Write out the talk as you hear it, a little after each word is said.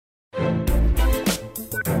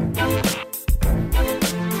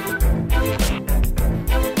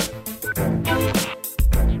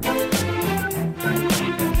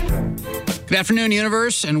Good afternoon,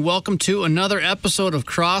 universe, and welcome to another episode of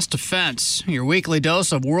Cross Defense, your weekly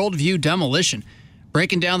dose of worldview demolition,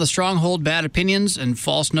 breaking down the stronghold bad opinions and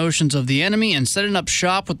false notions of the enemy and setting up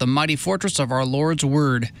shop with the mighty fortress of our Lord's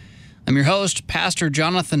Word. I'm your host, Pastor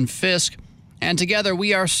Jonathan Fisk, and together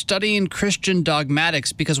we are studying Christian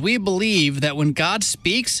dogmatics because we believe that when God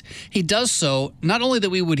speaks, he does so not only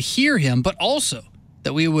that we would hear him, but also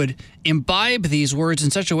that we would imbibe these words in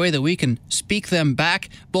such a way that we can speak them back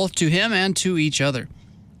both to him and to each other.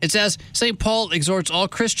 It's as St. Paul exhorts all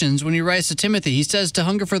Christians when he writes to Timothy. He says to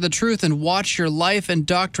hunger for the truth and watch your life and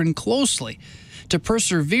doctrine closely, to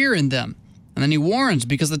persevere in them. And then he warns,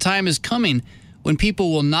 because the time is coming when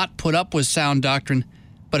people will not put up with sound doctrine,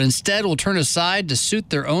 but instead will turn aside to suit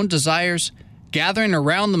their own desires, gathering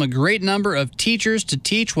around them a great number of teachers to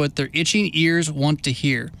teach what their itching ears want to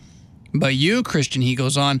hear. But you, Christian, he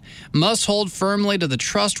goes on, must hold firmly to the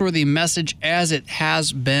trustworthy message as it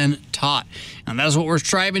has been taught. And that's what we're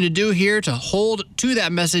striving to do here, to hold to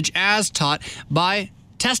that message as taught by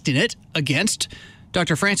testing it against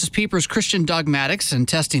Dr. Francis Pieper's Christian dogmatics and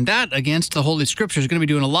testing that against the Holy Scriptures. Going to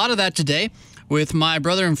be doing a lot of that today with my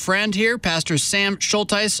brother and friend here, Pastor Sam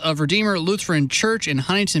Schulteis of Redeemer Lutheran Church in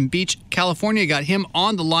Huntington Beach, California. Got him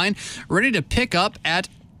on the line, ready to pick up at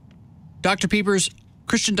Dr. Pieper's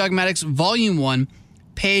Christian Dogmatics, Volume 1,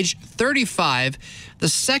 page 35, the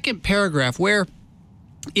second paragraph, where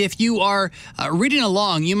if you are reading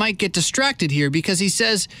along, you might get distracted here because he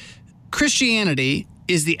says Christianity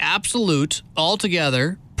is the absolute,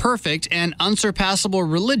 altogether, perfect, and unsurpassable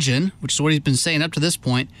religion, which is what he's been saying up to this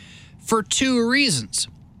point, for two reasons.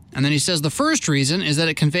 And then he says the first reason is that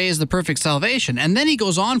it conveys the perfect salvation. And then he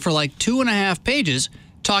goes on for like 2.5 pages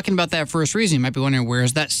talking about that first reason. You might be wondering, where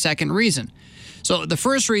is that second reason? So the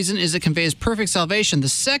first reason is it conveys perfect salvation. The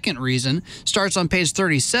second reason starts on page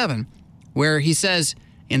 37, where he says,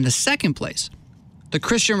 in the second place, the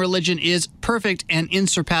Christian religion is perfect and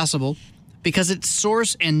insurpassable because its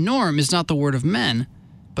source and norm is not the word of men,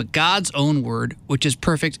 but God's own word, which is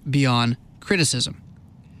perfect beyond criticism.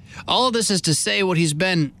 All of this is to say what he's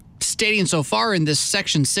been stating so far in this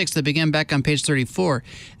section 6 that began back on page 34,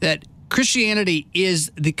 that Christianity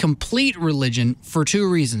is the complete religion for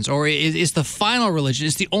two reasons, or it's the final religion.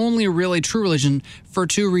 It's the only really true religion for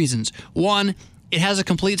two reasons. One, it has a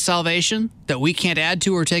complete salvation that we can't add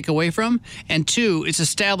to or take away from. And two, it's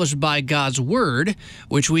established by God's word,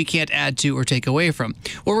 which we can't add to or take away from.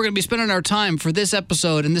 What we're going to be spending our time for this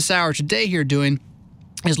episode and this hour today here doing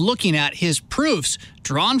is looking at his proofs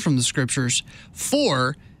drawn from the scriptures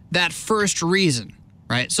for that first reason.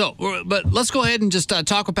 Right. So, but let's go ahead and just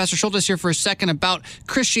talk with Pastor Schulteis here for a second about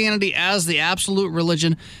Christianity as the absolute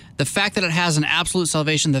religion, the fact that it has an absolute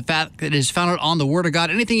salvation, the fact that it is founded on the Word of God.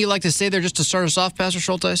 Anything you'd like to say there just to start us off, Pastor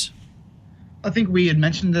Schulteis? I think we had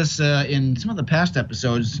mentioned this in some of the past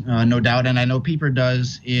episodes, no doubt, and I know Pieper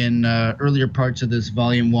does in earlier parts of this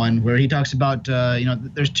Volume 1, where he talks about,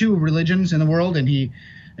 there's two religions in the world, and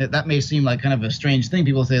that may seem like kind of a strange thing.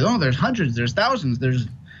 People say, oh, there's hundreds, there's thousands, there's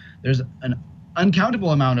an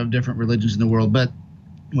uncountable amount of different religions in the world. But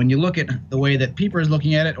when you look at the way that Pieper is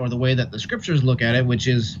looking at it, or the way that the scriptures look at it, which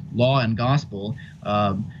is law and gospel,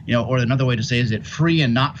 or another way to say is it free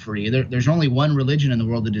and not free. There's only one religion in the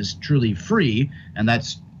world that is truly free, and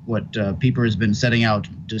that's what Pieper has been setting out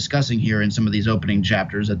discussing here in some of these opening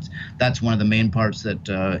chapters. That's one of the main parts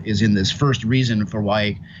that is in this first reason for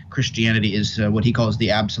why Christianity is what he calls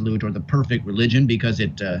the absolute or the perfect religion, because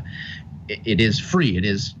it is free. It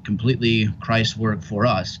is completely Christ's work for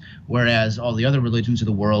us, whereas all the other religions of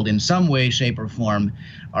the world, in some way, shape, or form,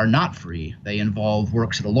 are not free. They involve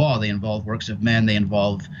works of the law. They involve works of men. They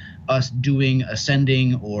involve us doing,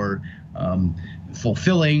 ascending, or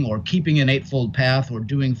fulfilling, or keeping an eightfold path, or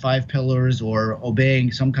doing 5 pillars, or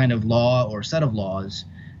obeying some kind of law or set of laws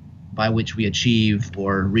by which we achieve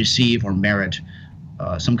or receive or merit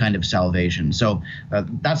some kind of salvation. So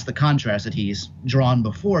that's the contrast that he's drawn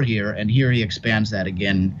before here, and here he expands that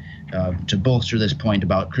again to bolster this point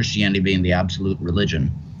about Christianity being the absolute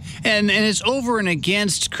religion. And it's over and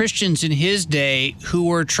against Christians in his day who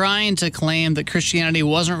were trying to claim that Christianity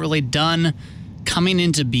wasn't really done coming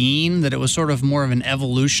into being, that it was sort of more of an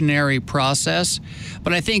evolutionary process.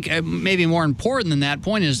 But I think maybe more important than that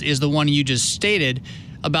point is the one you just stated,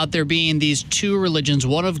 about there being these two religions,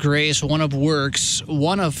 one of grace, one of works,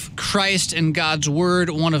 one of Christ and God's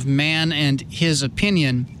word, one of man and his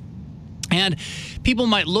opinion. And people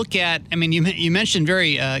might look at, you mentioned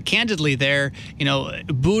very candidly there,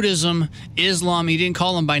 Buddhism, Islam. You didn't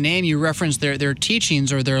call them by name. You referenced their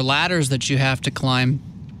teachings or their ladders that you have to climb.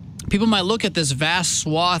 people might look at this vast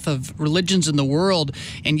swath of religions in the world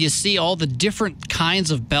and you see all the different kinds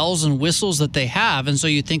of bells and whistles that they have, and so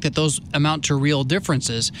you think that those amount to real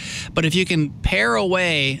differences. But if you can pare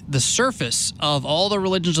away the surface of all the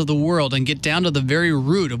religions of the world and get down to the very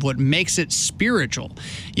root of what makes it spiritual,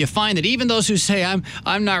 you find that even those who say,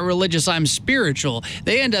 I'm not religious, I'm spiritual,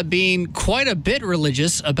 they end up being quite a bit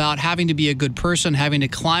religious about having to be a good person, having to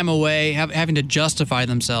climb away, having to justify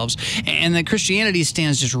themselves. And that Christianity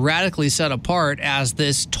stands just radically set apart as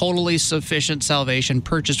this totally sufficient salvation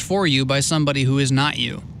purchased for you by somebody who is not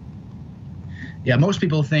you. Yeah, most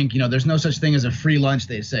people think, there's no such thing as a free lunch,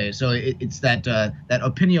 they say. So it's that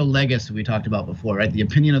opinio legis we talked about before, right? The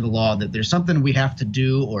opinion of the law, that there's something we have to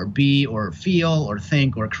do or be or feel or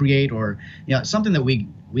think or create, or something that we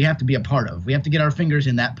have to be a part of. We have to get our fingers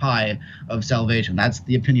in that pie of salvation. That's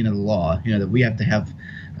the opinion of the law, that we have to have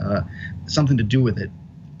something to do with it.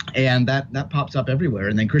 And that pops up everywhere.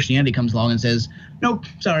 And then Christianity comes along and says, nope,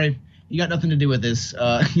 sorry, you got nothing to do with this.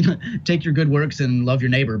 Take your good works and love your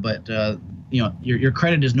neighbor, but your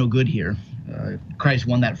credit is no good here. Christ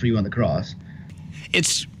won that for you on the cross.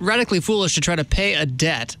 It's radically foolish to try to pay a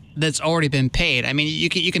debt that's already been paid. I mean,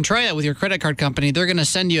 you can try that with your credit card company. They're going to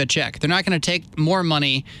send you a check. They're not going to take more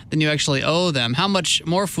money than you actually owe them. How much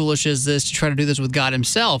more foolish is this to try to do this with God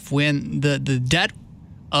himself when the debt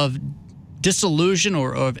of disillusion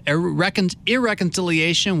or of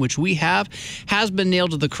irreconciliation, which we have, has been nailed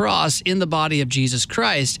to the cross in the body of Jesus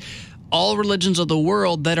Christ? All religions of the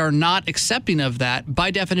world that are not accepting of that, by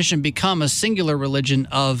definition, become a singular religion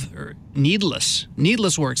of needless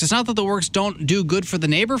works. It's not that the works don't do good for the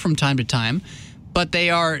neighbor from time to time, but they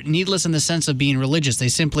are needless in the sense of being religious. They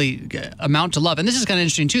simply amount to love. And this is kind of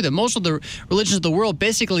interesting, too, that most of the religions of the world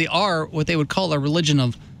basically are what they would call a religion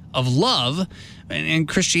of love, and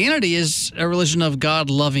Christianity is a religion of God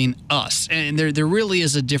loving us. And there really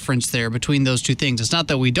is a difference there between those two things. It's not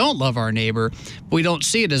that we don't love our neighbor, but we don't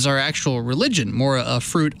see it as our actual religion, more a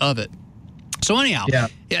fruit of it. So anyhow, yeah,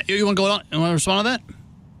 you want to go on? You want to respond to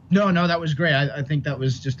that? No, that was great. I think that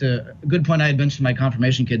was just a good point. I had mentioned my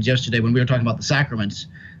confirmation kids yesterday when we were talking about the sacraments.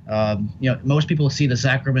 Most people see the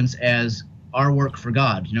sacraments as our work for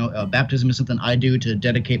God. Baptism is something I do to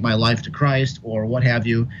dedicate my life to Christ or what have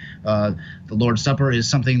you. The Lord's Supper is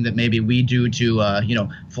something that maybe we do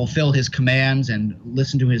to, fulfill his commands and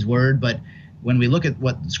listen to his word. But when we look at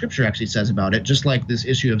what the scripture actually says about it, just like this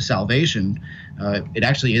issue of salvation, it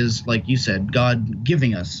actually is, like you said, God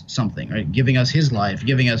giving us something, right? Giving us his life,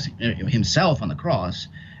 giving us himself on the cross.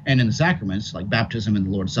 And in the sacraments, like baptism and the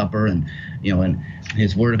Lord's Supper and, and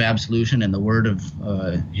his word of absolution and the word of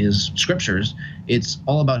his scriptures, it's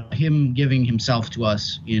all about him giving himself to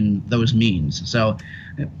us in those means. So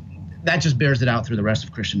that just bears it out through the rest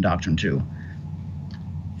of Christian doctrine, too.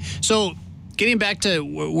 So getting back to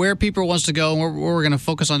where Pieper wants to go and where we're going to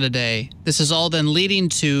focus on today, this is all then leading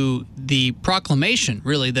to the proclamation,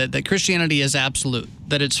 really, that Christianity is absolute,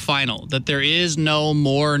 that it's final, that there is no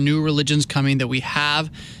more new religions coming, that we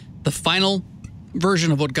have the final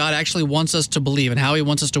version of what God actually wants us to believe and how he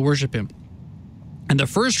wants us to worship him. And the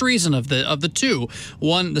first reason of the two,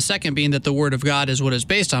 the second being that the word of God is what it's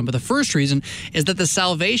based on, but the first reason is that the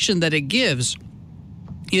salvation that it gives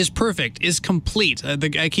is perfect, is complete.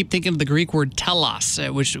 I keep thinking of the Greek word telos,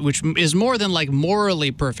 which is more than like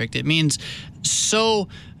morally perfect. It means so.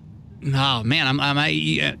 Oh man,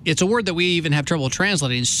 it's a word that we even have trouble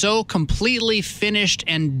translating. So completely finished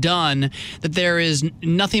and done that there is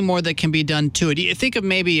nothing more that can be done to it. You think of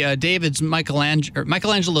maybe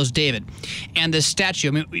Michelangelo's David and the statue.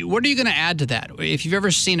 I mean, what are you going to add to that? If you've ever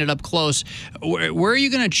seen it up close, where are you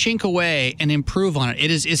going to chink away and improve on it?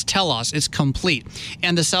 It's telos. It's complete.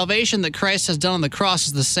 And the salvation that Christ has done on the cross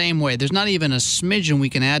is the same way. There's not even a smidgen we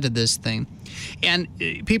can add to this thing. And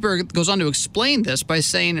Pieper goes on to explain this by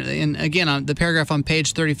saying, and again, on the paragraph on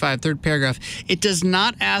page 35, third paragraph, it does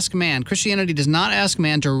not ask man, Christianity does not ask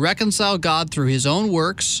man to reconcile God through his own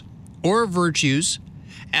works or virtues,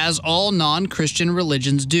 as all non-Christian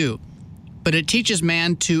religions do. But it teaches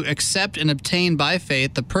man to accept and obtain by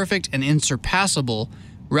faith the perfect and unsurpassable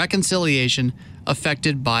reconciliation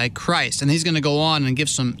affected by Christ. And he's going to go on and give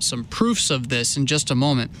some proofs of this in just a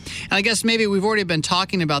moment. And I guess maybe we've already been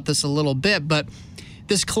talking about this a little bit, but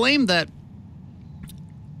this claim that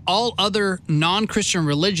all other non-Christian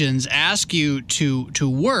religions ask you to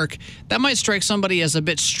work, that might strike somebody as a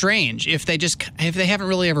bit strange if they haven't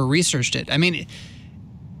really ever researched it. I mean,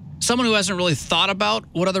 someone who hasn't really thought about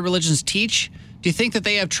what other religions teach, do you think that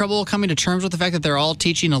they have trouble coming to terms with the fact that they're all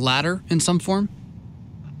teaching a ladder in some form?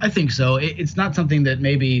 I think so. It's not something that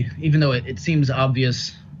maybe, even though it seems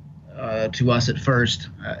obvious to us at first,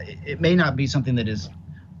 it may not be something that is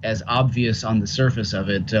as obvious on the surface of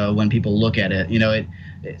it when people look at it.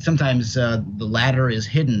 Sometimes the latter is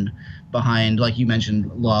hidden behind, like you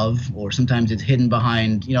mentioned, love, or sometimes it's hidden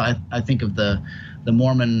behind. I think of the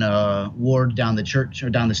Mormon ward down the church or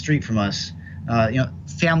down the street from us.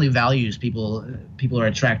 Family values. People are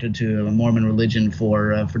attracted to a Mormon religion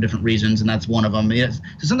for different reasons, and that's one of them.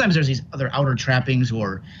 So sometimes there's these other outer trappings,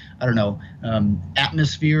 or I don't know,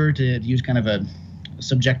 atmosphere, to use kind of a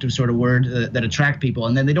subjective sort of word, that attract people,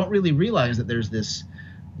 and then they don't really realize that there's this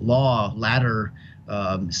ladder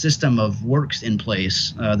system of works in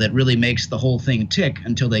place that really makes the whole thing tick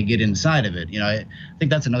until they get inside of it. I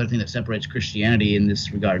think that's another thing that separates Christianity in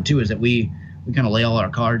this regard too, is that we kind of lay all our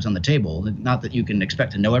cards on the table. Not that you can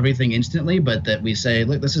expect to know everything instantly, but that we say,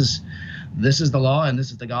 look, this is the law, and this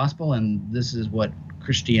is the gospel, and this is what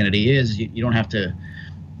Christianity is. You don't have to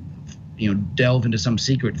delve into some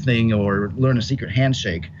secret thing or learn a secret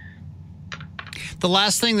handshake. The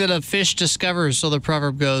last thing that a fish discovers, so the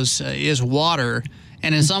proverb goes, is water.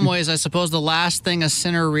 And in some ways, I suppose the last thing a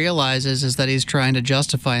sinner realizes is that he's trying to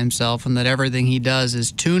justify himself, and that everything he does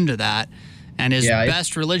is tuned to that. And his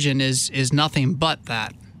best religion is nothing but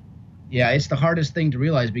that. Yeah, it's the hardest thing to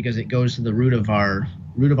realize, because it goes to the root of our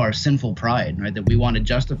sinful pride, right? That we want to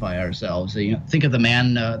justify ourselves. Think of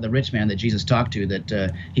the rich man that Jesus talked to,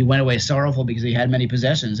 that he went away sorrowful because he had many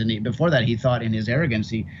possessions. And before that, he thought in his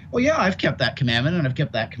arrogance, I've kept that commandment, and I've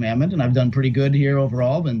kept that commandment, and I've done pretty good here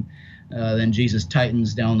overall. And then Jesus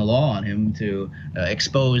tightens down the law on him to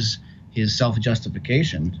expose his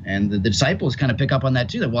self-justification. And the disciples kind of pick up on that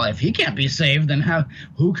too, that, well, if he can't be saved, then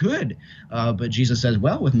who could? But Jesus says,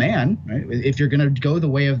 well, with man, right, if you're going to go the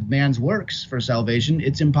way of man's works for salvation,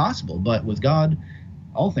 it's impossible. But with God,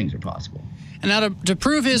 all things are possible. And now to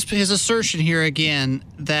prove his assertion here again,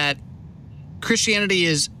 that Christianity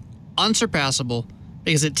is unsurpassable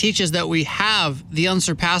because it teaches that we have the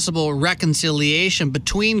unsurpassable reconciliation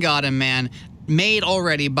between God and man made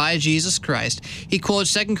already by Jesus Christ. He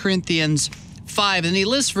quotes 2 Corinthians 5, and he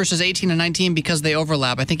lists verses 18 and 19 because they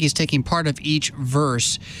overlap. I think he's taking part of each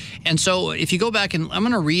verse. And so if you go back, and I'm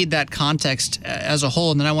going to read that context as a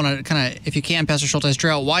whole, and then I want to kind of, if you can, Pastor Schultes,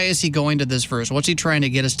 draw out, why is he going to this verse? What's he trying to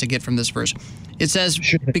get us to get from this verse? It says,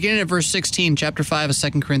 beginning at verse 16, chapter 5 of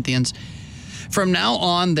 2 Corinthians, "From now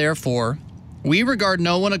on, therefore, we regard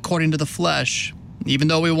no one according to the flesh. Even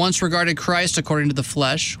though we once regarded Christ according to the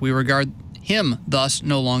flesh, we regard him thus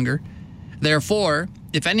no longer. Therefore,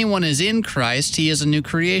 if anyone is in Christ, he is a new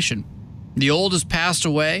creation. The old has passed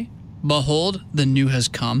away. Behold, the new has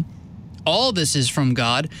come. All this is from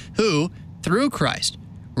God, who, through Christ,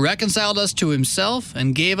 reconciled us to himself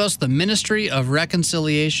and gave us the ministry of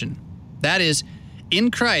reconciliation. That is, in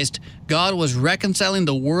Christ, God was reconciling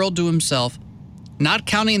the world to himself, not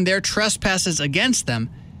counting their trespasses against them,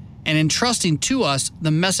 and entrusting to us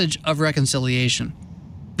the message of reconciliation.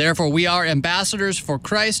 Therefore, we are ambassadors for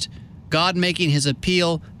Christ, God making his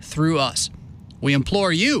appeal through us. We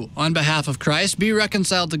implore you, on behalf of Christ, be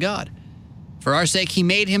reconciled to God. For our sake, he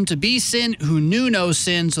made him to be sin who knew no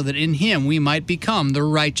sin, so that in him we might become the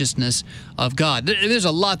righteousness of God." There's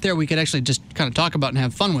a lot there we could actually just kind of talk about and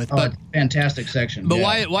have fun with. But fantastic section. But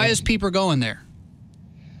why is Pieper going there?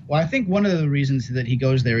 Well, I think one of the reasons that he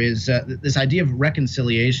goes there is this idea of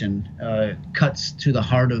reconciliation cuts to the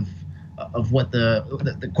heart of what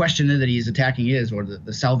the question that he's attacking is, or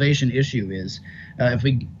the salvation issue is. If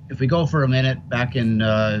we go for a minute back in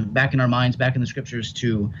our minds, back in the scriptures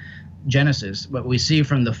to Genesis, what we see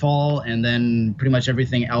from the fall and then pretty much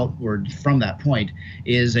everything outward from that point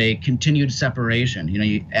is a continued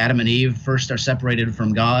separation. Adam and Eve first are separated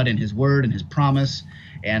from God and his word and his promise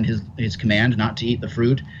and his command not to eat the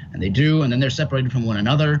fruit, and they do, and then they're separated from one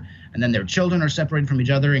another, and then their children are separated from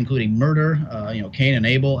each other, including murder, Cain and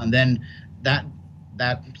Abel, and then that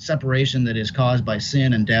separation that is caused by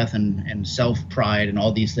sin and death and self-pride and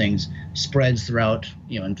all these things spreads throughout,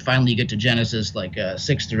 and finally you get to Genesis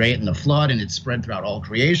 6 through 8 and the flood, and it's spread throughout all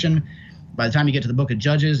creation. By the time you get to the book of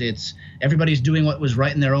Judges, it's everybody's doing what was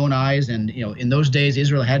right in their own eyes, and in those days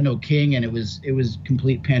Israel had no king, and it was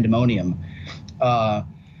complete pandemonium.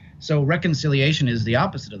 So reconciliation is the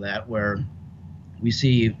opposite of that, where we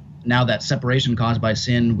see now that separation caused by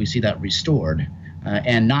sin, we see that restored,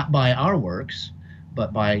 and not by our works,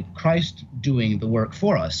 but by Christ doing the work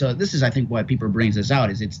for us. So this is, I think, why Pieper brings this out,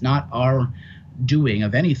 is it's not our doing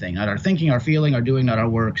of anything, not our thinking, our feeling, our doing, not our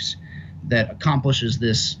works, that accomplishes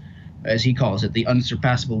this, as he calls it, the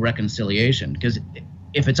unsurpassable reconciliation. Because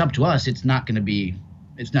if it's up to us, it's not going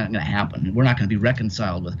to happen. We're not going to be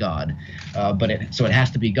reconciled with God. So it has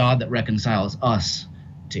to be God that reconciles us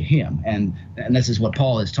to him. And this is what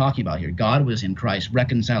Paul is talking about here. God was in Christ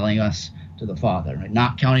reconciling us to the Father, right?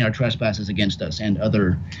 Not counting our trespasses against us, and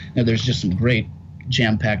other, there's just some great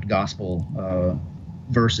jam-packed gospel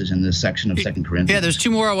verses in this section of 2 Corinthians. Yeah, there's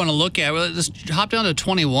two more I want to look at. Well, let's hop down to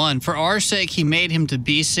 21. For our sake he made him to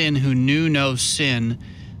be sin who knew no sin,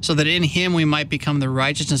 so that in him we might become the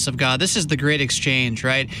righteousness of God. This is the great exchange,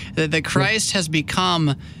 right? That Christ has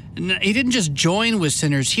become, he didn't just join with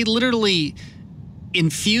sinners, he literally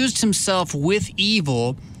infused himself with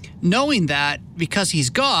evil, knowing that because he's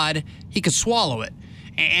God, he could swallow it.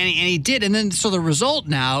 And he did. And then so the result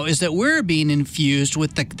now is that we're being infused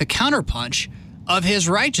with the counterpunch of his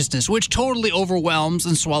righteousness, which totally overwhelms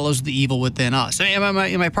and swallows the evil within us. Am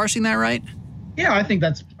I parsing that right? Yeah, I think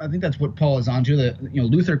that's what Paul is onto.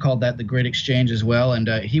 Luther called that the great exchange as well, and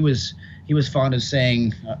he was fond of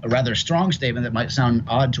saying a rather strong statement that might sound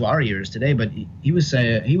odd to our ears today, but he would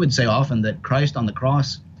say often that Christ on the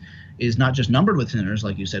cross is not just numbered with sinners,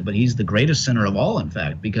 like you said, but he's the greatest sinner of all, in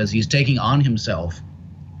fact, because he's taking on himself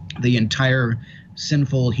the entire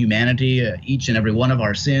sinful humanity, each and every one of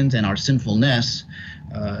our sins and our sinfulness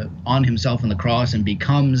on himself on the cross, and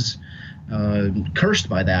becomes cursed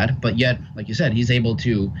by that. But yet, like you said, he's able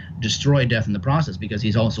to destroy death in the process because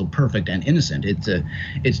he's also perfect and innocent.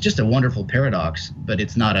 It's just a wonderful paradox, but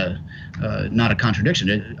it's not a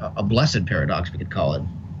contradiction. A blessed paradox, we could call it.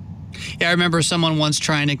 Yeah, I remember someone once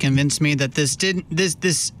trying to convince me that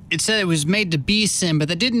it said it was made to be sin, but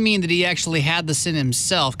that didn't mean that he actually had the sin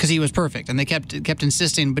himself because he was perfect. And they kept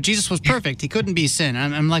insisting, but Jesus was perfect. He couldn't be sin.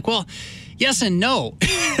 And I'm like, well, yes and no.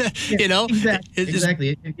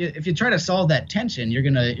 Exactly. If you try to solve that tension, you're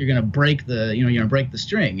gonna break the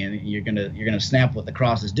string, and you're gonna snap what the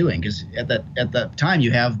cross is doing. Because at that time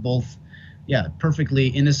you have both, perfectly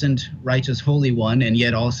innocent, righteous, holy one, and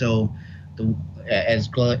yet also as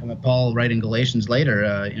Paul writing Galatians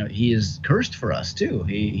later, he is cursed for us too.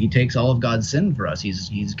 He takes all of God's sin for us.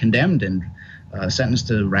 He's condemned and sentenced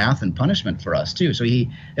to wrath and punishment for us too. So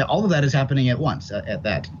all of that is happening at once at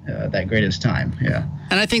that greatest time. Yeah.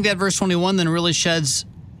 And I think that verse 21 then really sheds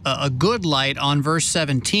a good light on verse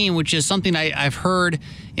 17, which is something I've heard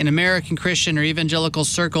in American Christian or evangelical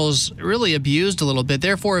circles really abused a little bit.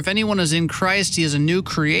 Therefore, if anyone is in Christ, he is a new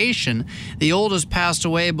creation. The old has passed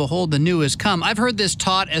away, behold, the new has come. I've heard this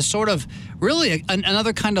taught as sort of really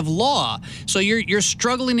another kind of law. So you're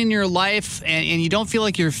struggling in your life and you don't feel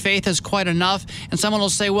like your faith is quite enough. And someone will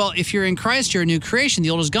say, well, if you're in Christ, you're a new creation. The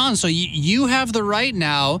old is gone. So you have the right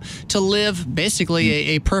now to live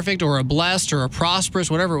basically a perfect or a blessed or a prosperous,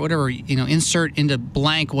 whatever, insert into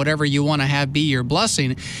blank, whatever you want to have be your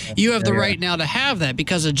blessing. You have the right now to have that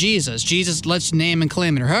because of Jesus. Jesus lets you name and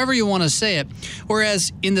claim it, or however you want to say it.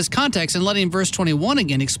 Whereas in this context, and letting verse 21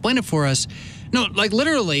 again explain it for us, no, like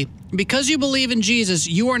literally, because you believe in Jesus,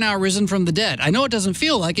 you are now risen from the dead. I know it doesn't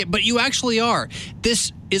feel like it, but you actually are.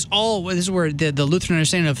 This is where the Lutheran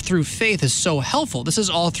understanding of through faith is so helpful. This is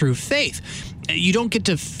all through faith. You don't get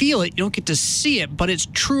to feel it, you don't get to see it, but it's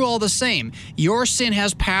true all the same. Your sin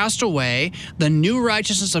has passed away. The new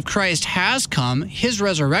righteousness of Christ has come. His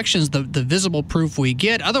resurrection is the visible proof we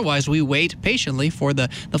get. Otherwise, we wait patiently for the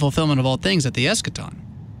fulfillment of all things at the eschaton.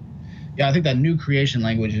 Yeah, I think that new creation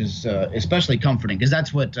language is especially comforting because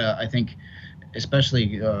that's what I think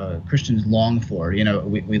especially Christians long for.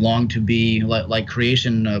 We long to be like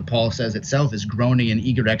creation, Paul says itself, is groaning in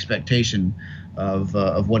eager expectation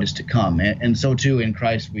of what is to come. And so too in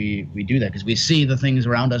Christ we do that because we see the things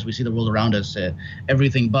around us, we see the world around us,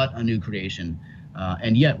 everything but a new creation.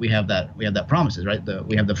 And yet we have that promises, right?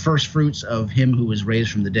 We have the first fruits of him who was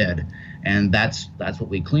raised from the dead. And that's what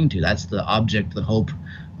we cling to. That's the object, the hope,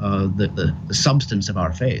 the substance of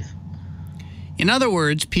our faith. In other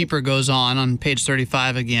words, Pieper goes on page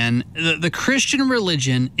 35 again, the Christian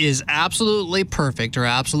religion is absolutely perfect or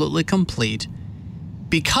absolutely complete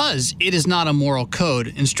because it is not a moral code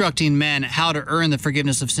instructing men how to earn the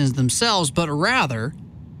forgiveness of sins themselves, but rather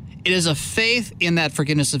it is a faith in that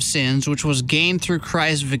forgiveness of sins which was gained through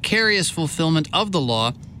Christ's vicarious fulfillment of the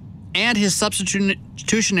law and his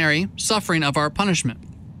substitutionary suffering of our punishment.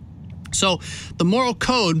 So the moral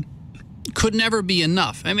code could never be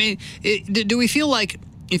enough. I mean, do we feel like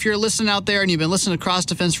if you're listening out there and you've been listening to Cross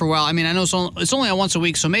Defense for a while, I mean, I know it's only on once a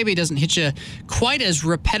week, so maybe it doesn't hit you quite as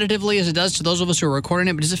repetitively as it does to those of us who are recording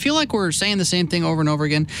it, but does it feel like we're saying the same thing over and over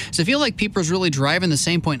again? Does it feel like Pieper's really driving the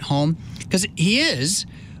same point home? Because he is,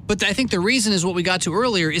 but I think the reason is what we got to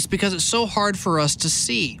earlier is because it's so hard for us to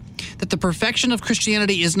see. that the perfection of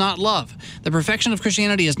Christianity is not love. The perfection of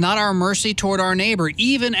Christianity is not our mercy toward our neighbor,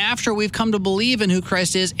 even after we've come to believe in who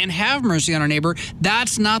Christ is and have mercy on our neighbor.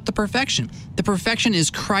 That's not the perfection. The perfection is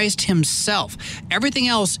Christ himself. Everything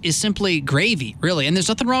else is simply gravy, really. And there's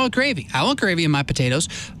nothing wrong with gravy. I want gravy in my potatoes,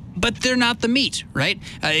 but they're not the meat, right?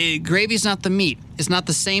 Gravy's not the meat. It's not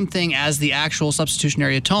the same thing as the actual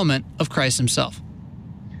substitutionary atonement of Christ himself.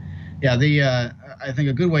 Yeah, I think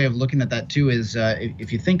a good way of looking at that too is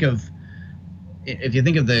if you think of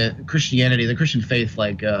the Christianity, the Christian faith,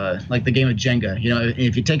 like the game of Jenga.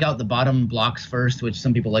 If you take out the bottom blocks first, which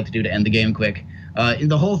some people like to do to end the game quick,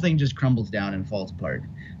 the whole thing just crumbles down and falls apart.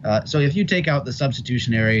 So if you take out the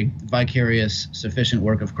substitutionary, vicarious, sufficient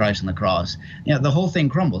work of Christ on the cross, the whole thing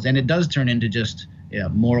crumbles, and it does turn into just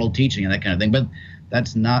moral teaching and that kind of thing. But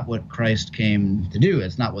that's not what Christ came to do.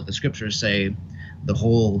 It's not what the scriptures say the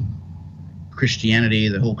whole Christianity,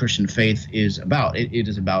 the whole Christian faith is about. It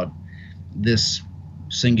is about this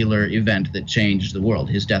singular event that changed the world,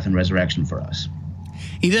 his death and resurrection for us.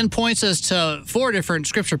 He then points us to 4 different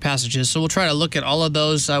scripture passages, so we'll try to look at all of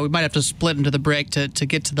those. We might have to split into the break to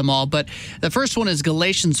get to them all, but the first one is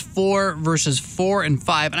Galatians 4, verses 4 and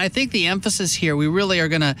 5, and I think the emphasis here, we really are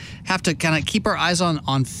going to have to kind of keep our eyes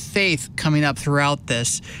on faith coming up throughout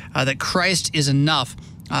this, that Christ is enough.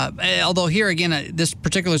 Although here, again, this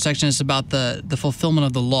particular section is about the fulfillment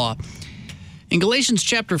of the law. In Galatians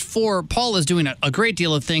chapter 4, Paul is doing a great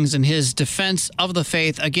deal of things in his defense of the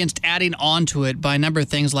faith against adding on to it by a number of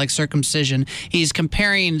things like circumcision. He's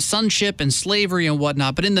comparing sonship and slavery and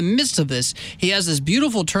whatnot. But in the midst of this, he has this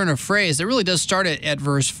beautiful turn of phrase that really does start at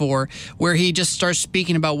verse 4, where he just starts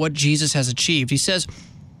speaking about what Jesus has achieved. He says,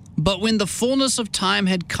 "But when the fullness of time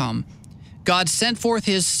had come, God sent forth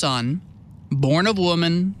his Son, born of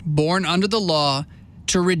woman, born under the law,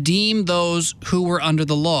 to redeem those who were under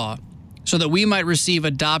the law, so that we might receive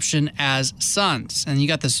adoption as sons." And you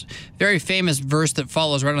got this very famous verse that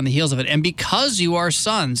follows right on the heels of it. "And because you are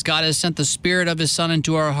sons, God has sent the Spirit of his Son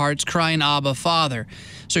into our hearts, crying, Abba, Father.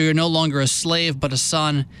 So you're no longer a slave, but a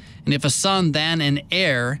son. And if a son, then an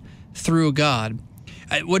heir through God."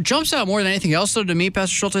 What jumps out more than anything else, though, to me,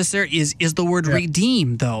 Pastor Schultes, there is the word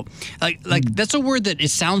redeem, though. Like that's a word that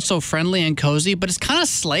it sounds so friendly and cozy, but it's kind of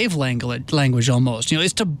slave language almost.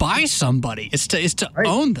 It's to buy somebody. It's to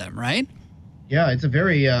own them, right? Yeah, it's a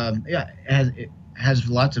very it has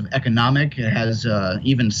lots of economic. It has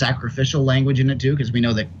even sacrificial language in it too, because we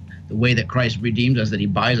know that the way that Christ redeemed us, that he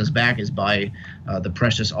buys us back, is by the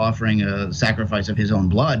precious offering, sacrifice of his own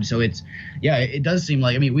blood. So it does seem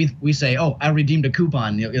like, we say, oh, I redeemed a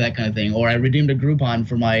coupon, that kind of thing, or I redeemed a Groupon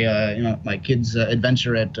for my my kid's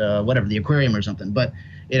adventure at whatever, the aquarium or something. But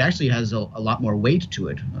it actually has a lot more weight to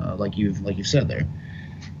it, like you've said there.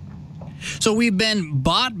 So we've been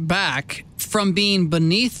bought back from being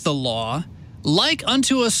beneath the law, like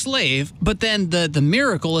unto a slave, but then the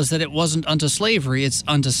miracle is that it wasn't unto slavery, it's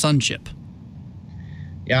unto sonship.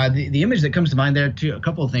 Yeah, the image that comes to mind there too, a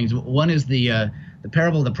couple of things. One is the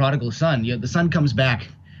parable of the prodigal son. The son comes back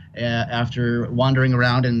after wandering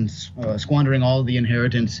around and squandering all the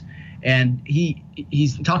inheritance, and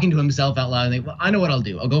he's talking to himself out loud. And well, I know what I'll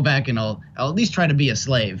do. I'll go back and I'll at least try to be a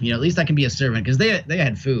slave. At least I can be a servant, because they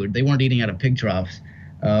had food. They weren't eating out of pig troughs.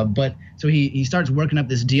 But so he starts working up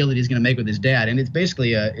this deal that he's going to make with his dad, and it's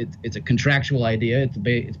basically it's a contractual idea.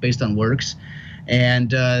 It's based on works,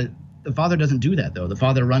 and the father doesn't do that, though. The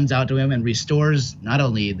father runs out to him and restores not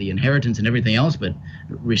only the inheritance and everything else, but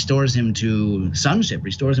restores him to sonship,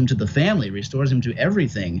 restores him to the family, restores him to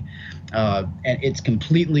everything, and it's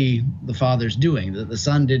completely the father's doing. The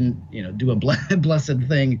son didn't do a blessed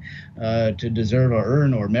thing to deserve or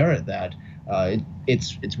earn or merit that.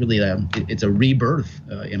 It's really it's a rebirth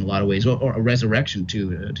in a lot of ways, or a resurrection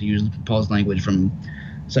to use Paul's language from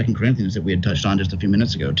 2 Corinthians that we had touched on just a few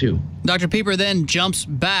minutes ago too. Dr. Pieper then jumps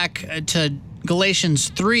back to Galatians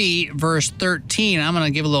 3, verse 13. I'm going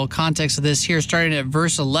to give a little context of this here, starting at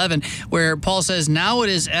verse 11, where Paul says, "Now it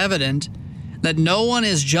is evident that no one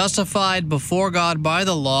is justified before God by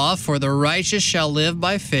the law, for the righteous shall live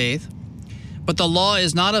by faith. But the law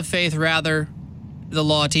is not of faith, rather the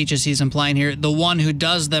law teaches," he's implying here, "the one who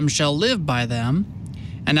does them shall live by them."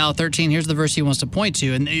 And now 13, here's the verse he wants to point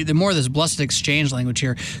to, and the more of this blessed exchange language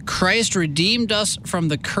here. "Christ redeemed us from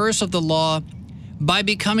the curse of the law by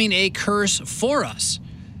becoming a curse for us.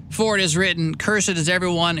 For it is written, Cursed is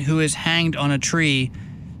everyone who is hanged on a tree,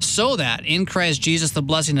 so that in Christ Jesus the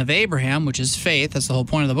blessing of Abraham," which is faith, that's the whole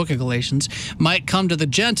point of the book of Galatians, "might come to the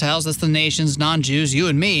Gentiles," that's the nations, non-Jews, you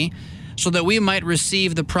and me, so that we might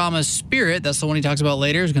receive the promised Spirit. That's the one he talks about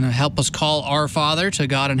later. Is going to help us call our Father to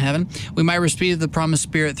God in heaven. We might receive the promised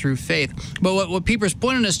Spirit through faith. But what Pieper's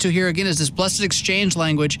pointing us to here again is this blessed exchange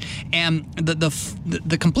language and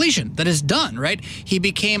the completion that is done, right? He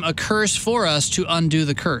became a curse for us to undo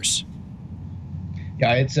the curse.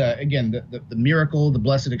 Yeah, it's again the miracle, the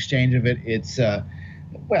blessed exchange of it. It's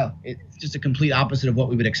it's just a complete opposite of what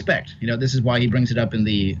we would expect. This is why he brings it up in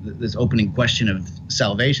this opening question of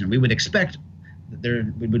salvation. We would expect that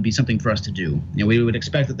there would be something for us to do. We would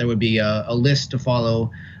expect that there would be a list to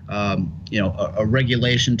follow, a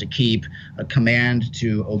regulation to keep, a command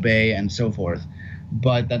to obey, and so forth.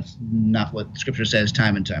 But that's not what Scripture says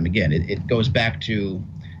time and time again. It goes back to,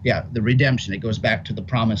 the redemption. It goes back to the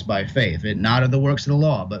promise by faith, not of the works of the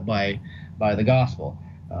law, but by the gospel.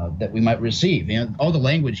 That we might receive. All the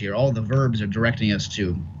language here, all the verbs are directing us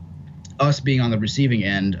to us being on the receiving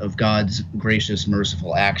end of God's gracious,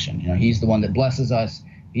 merciful action. He's the one that blesses us.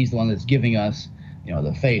 He's the one that's giving us,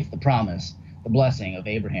 the faith, the promise, the blessing of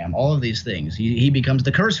Abraham, all of these things. He becomes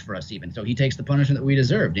the curse for us even. So he takes the punishment that we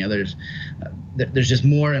deserved. There's just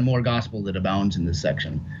more and more gospel that abounds in this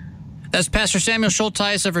section. That's Pastor Samuel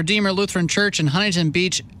Schultheis of Redeemer Lutheran Church in Huntington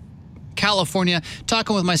Beach, California,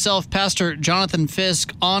 talking with myself, Pastor Jonathan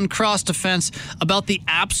Fisk, on Cross Defense about the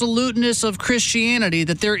absoluteness of Christianity,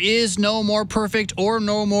 that there is no more perfect or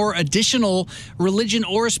no more additional religion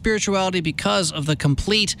or spirituality because of the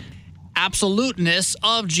complete absoluteness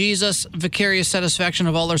of Jesus' vicarious satisfaction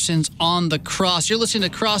of all our sins on the cross. You're listening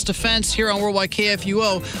to Cross Defense here on Worldwide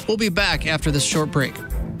KFUO. We'll be back after this short break.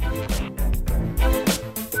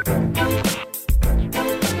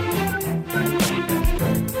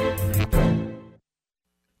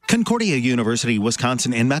 Concordia University,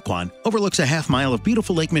 Wisconsin in Mequon overlooks a half mile of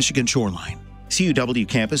beautiful Lake Michigan shoreline. CUW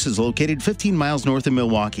campus is located 15 miles north of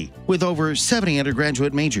Milwaukee, with over 70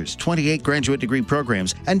 undergraduate majors, 28 graduate degree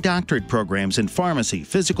programs, and doctorate programs in pharmacy,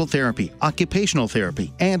 physical therapy, occupational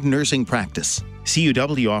therapy, and nursing practice.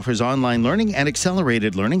 CUW offers online learning and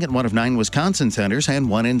accelerated learning at one of 9 Wisconsin centers and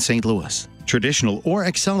one in St. Louis. Traditional or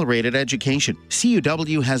accelerated education,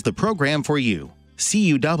 CUW has the program for you.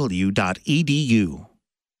 CUW.edu.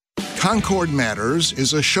 Concord Matters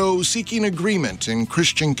is a show seeking agreement in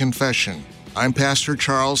Christian confession. I'm Pastor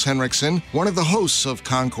Charles Henriksen, one of the hosts of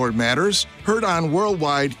Concord Matters, heard on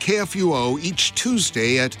Worldwide KFUO each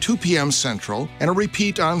Tuesday at 2 p.m. Central and a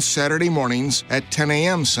repeat on Saturday mornings at 10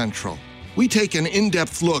 a.m. Central. We take an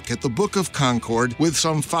in-depth look at the Book of Concord with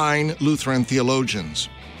some fine Lutheran theologians.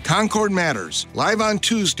 Concord Matters, live on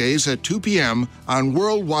Tuesdays at 2 p.m. on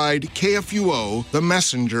Worldwide KFUO, the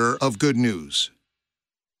messenger of good news.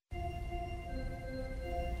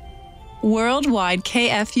 Worldwide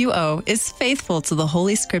KFUO is faithful to the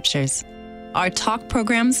Holy Scriptures. Our talk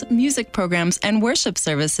programs, music programs, and worship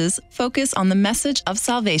services focus on the message of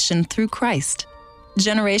salvation through Christ.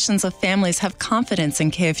 Generations of families have confidence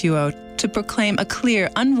in KFUO to proclaim a clear,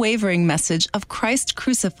 unwavering message of Christ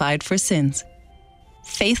crucified for sins.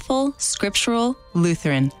 Faithful, scriptural,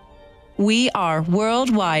 Lutheran. We are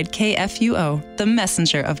Worldwide KFUO, the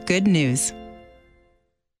messenger of good news.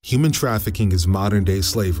 Human trafficking is modern-day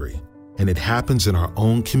slavery, and it happens in our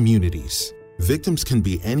own communities. Victims can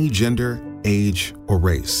be any gender, age, or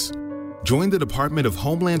race. Join the Department of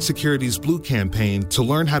Homeland Security's Blue Campaign to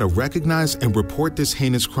learn how to recognize and report this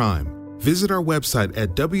heinous crime. Visit our website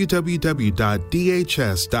at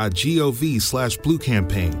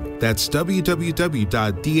www.dhs.gov/bluecampaign. That's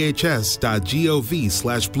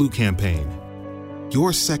www.dhs.gov/bluecampaign.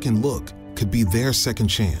 Your second look could be their second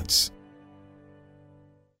chance.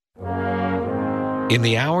 In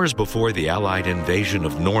the hours before the Allied invasion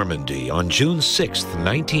of Normandy on June 6,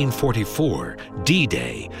 1944,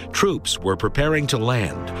 D-Day, troops were preparing to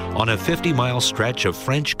land on a 50-mile stretch of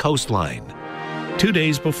French coastline. 2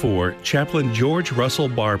 days before, Chaplain George Russell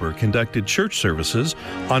Barber conducted church services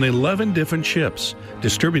on 11 different ships,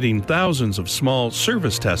 distributing thousands of small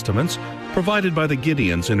service testaments provided by the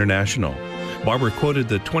Gideons International. Barber quoted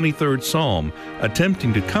the 23rd Psalm,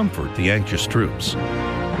 attempting to comfort the anxious troops.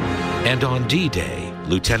 And on D-Day,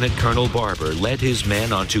 Lieutenant Colonel Barber led his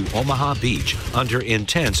men onto Omaha Beach under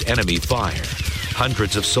intense enemy fire.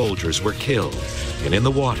 Hundreds of soldiers were killed, and in the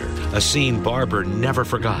water, a scene Barber never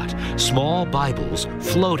forgot, small Bibles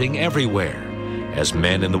floating everywhere. As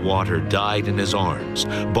men in the water died in his arms,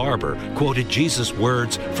 Barber quoted Jesus'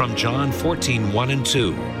 words from John 14:1 and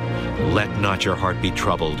 2. Let not your heart be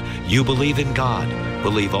troubled. You believe in God,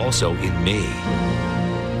 believe also in me.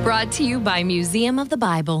 Brought to you by Museum of the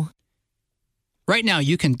Bible. Right now,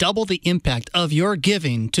 you can double the impact of your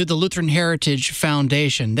giving to the Lutheran Heritage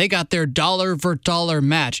Foundation. They got their dollar for dollar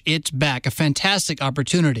match. It's back. A fantastic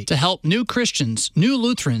opportunity to help new Christians, new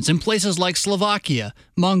Lutherans in places like Slovakia,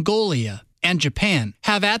 Mongolia, and Japan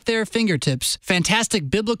have at their fingertips fantastic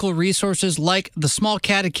biblical resources like the Small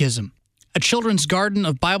Catechism, a children's garden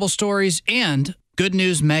of Bible stories, and Good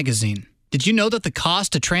News Magazine. Did you know that the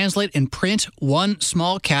cost to translate and print one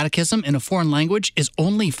small catechism in a foreign language is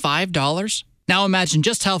only $5? Now imagine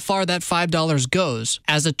just how far that $5 goes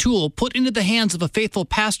as a tool put into the hands of a faithful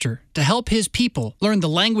pastor to help his people learn the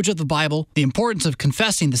language of the Bible, the importance of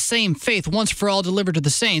confessing the same faith once for all delivered to the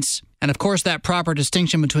saints, and of course that proper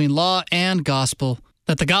distinction between law and gospel.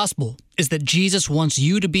 That the gospel is that Jesus wants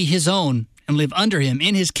you to be his own and live under him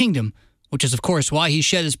in his kingdom, which is of course why he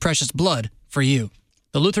shed his precious blood for you.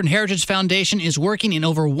 The Lutheran Heritage Foundation is working in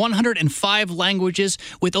over 105 languages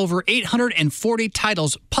with over 840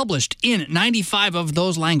 titles published in 95 of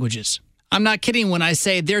those languages. I'm not kidding when I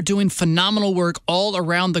say they're doing phenomenal work all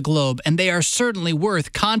around the globe, and they are certainly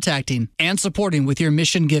worth contacting and supporting with your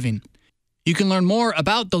mission giving. You can learn more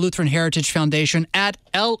about the Lutheran Heritage Foundation at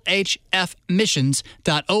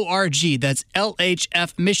lhfmissions.org. That's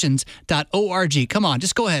lhfmissions.org. Come on,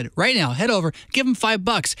 just go ahead right now. Head over, give them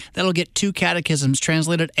 $5. That'll get 2 catechisms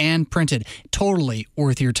translated and printed. Totally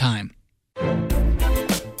worth your time.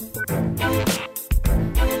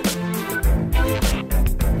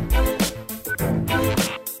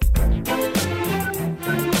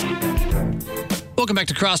 Welcome back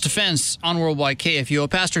to Cross Defense on Worldwide KFUO.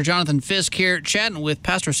 Pastor Jonathan Fisk here, chatting with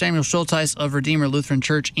Pastor Samuel Schulteis of Redeemer Lutheran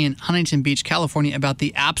Church in Huntington Beach, California, about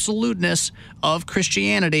the absoluteness of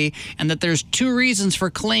Christianity and that there's 2 reasons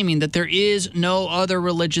for claiming that there is no other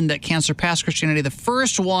religion that can surpass Christianity. The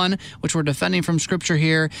first one, which we're defending from Scripture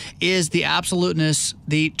here, is the absoluteness,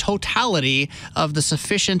 the totality of the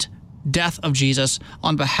sufficient death of Jesus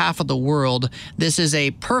on behalf of the world. This is a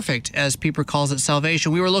perfect, as Pieper calls it,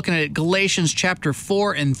 salvation. We were looking at Galatians chapter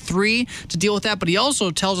 4 and 3 to deal with that, but he also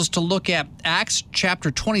tells us to look at Acts chapter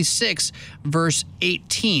 26, verse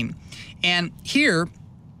 18. And here,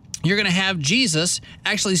 you're going to have Jesus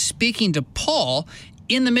actually speaking to Paul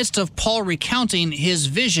in the midst of Paul recounting his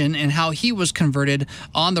vision and how he was converted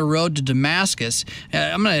on the road to Damascus.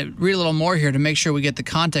 I'm going to read a little more here to make sure we get the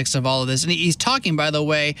context of all of this. And he's talking, by the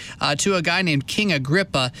way, to a guy named King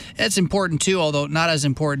Agrippa. That's important too, although not as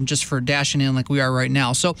important just for dashing in like we are right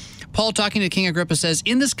now. So Paul talking to King Agrippa says,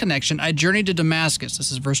 "In this connection, I journeyed to Damascus,"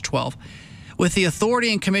 this is verse 12, "with the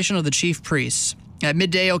authority and commission of the chief priests. At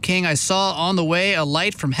midday, O king, I saw on the way a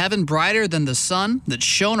light from heaven brighter than the sun that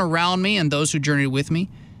shone around me and those who journeyed with me.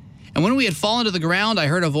 And when we had fallen to the ground, I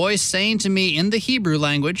heard a voice saying to me in the Hebrew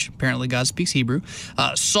language," apparently God speaks Hebrew,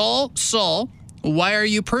 "Saul, Saul, why are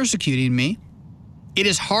you persecuting me? It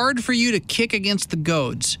is hard for you to kick against the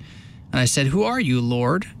goads." And I said, "Who are you,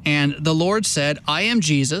 Lord?" And the Lord said, "I am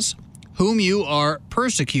Jesus, whom you are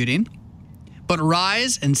persecuting. But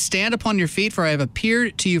rise and stand upon your feet, for I have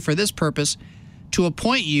appeared to you for this purpose, to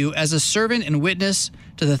appoint you as a servant and witness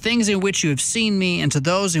to the things in which you have seen me and to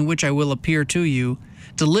those in which I will appear to you,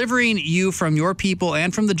 delivering you from your people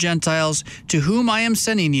and from the Gentiles to whom I am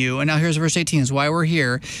sending you." And now here's verse 18 is why we're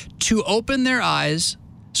here, "to open their eyes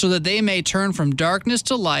so that they may turn from darkness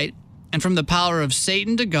to light and from the power of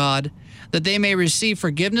Satan to God, that they may receive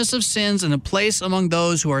forgiveness of sins and a place among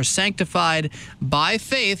those who are sanctified by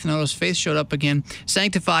faith." Notice faith showed up again.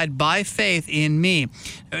 "Sanctified by faith in me."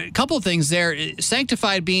 A couple of things there.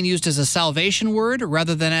 Sanctified being used as a salvation word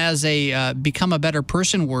rather than as a become a better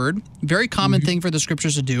person word. Very common thing for the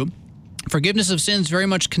Scriptures to do. Forgiveness of sins very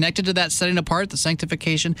much connected to that setting apart, the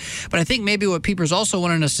sanctification. But I think maybe what Pieper's also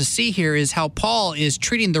wanting us to see here is how Paul is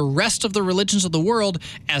treating the rest of the religions of the world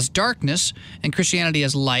as darkness and Christianity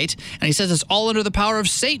as light. And he says it's all under the power of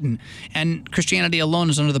Satan, and Christianity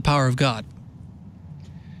alone is under the power of God.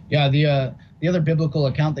 Yeah, the other biblical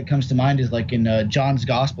account that comes to mind is like in John's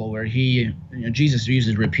Gospel, where Jesus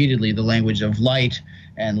uses repeatedly the language of light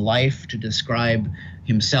and life to describe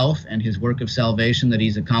himself and his work of salvation that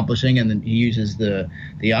he's accomplishing, and then he uses the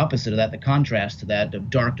opposite of that, the contrast to that, of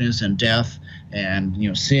darkness and death and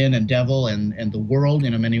sin and devil and the world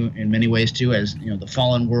in many ways too, as the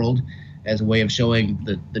fallen world, as a way of showing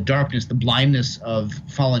the darkness, the blindness of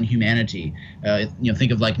fallen humanity.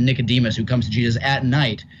 Think of like Nicodemus, who comes to Jesus at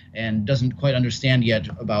night and doesn't quite understand yet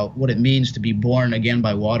about what it means to be born again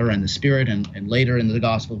by water and the Spirit, and later in the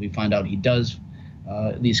Gospel we find out he does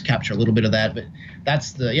at least capture a little bit of that. But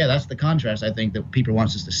that's the contrast I think that Pieper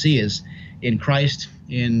wants us to see, is in Christ,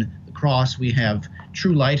 in the cross, we have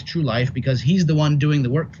true light, true life, because he's the one doing the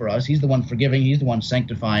work for us. He's the one forgiving, he's the one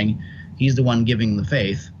sanctifying, he's the one giving the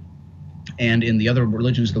faith. And in the other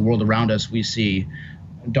religions of the world around us, we see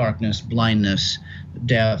darkness, blindness,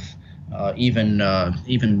 death,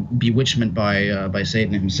 even bewitchment by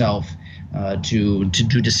Satan himself to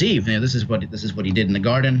deceive. This is what he did in the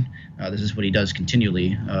garden. This is what he does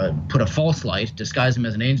continually. Put a false light, disguise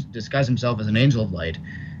himself as an angel of light,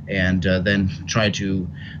 and then try to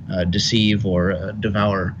deceive or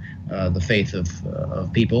devour the faith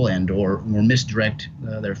of people or misdirect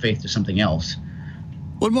their faith to something else.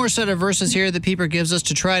 One more set of verses here that Pieper gives us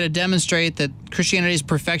to try to demonstrate that Christianity's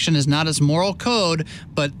perfection is not its moral code,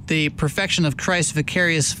 but the perfection of Christ's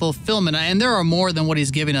vicarious fulfillment. And there are more than what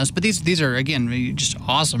he's giving us, but these are, again, just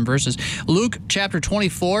awesome verses. Luke chapter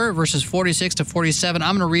 24, verses 46 to 47. I'm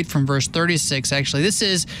going to read from verse 36, actually. This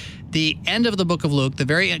is the end of the book of Luke, the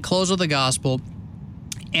very close of the gospel.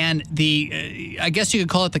 And I guess you could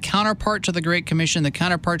call it the counterpart to the Great Commission, the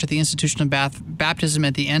counterpart to the institution of baptism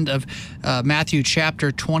at the end of Matthew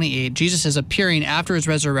chapter 28. Jesus is appearing after his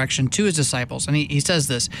resurrection to his disciples. And he says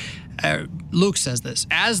this, Luke says this,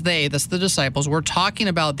 as they, that's the disciples, were talking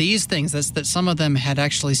about these things, that some of them had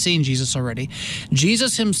actually seen Jesus already,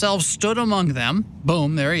 Jesus himself stood among them,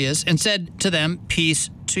 boom, there he is, and said to them, "Peace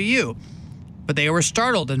to you." But they were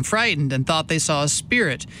startled and frightened and thought they saw a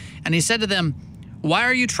spirit. And he said to them, "Why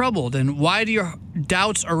are you troubled, and why do your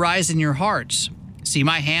doubts arise in your hearts? See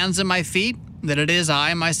my hands and my feet, that it is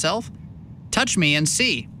I myself? Touch me and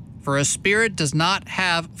see, for a spirit does not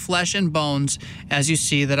have flesh and bones, as you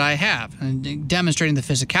see that I have." And demonstrating the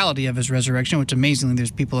physicality of his resurrection, which amazingly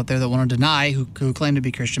there's people out there that want to deny who claim to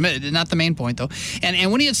be Christian. Not the main point, though.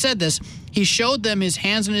 And when he had said this, he showed them his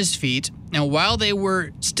hands and his feet. And while they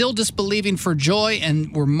were still disbelieving for joy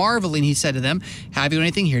and were marveling, he said to them, "Have you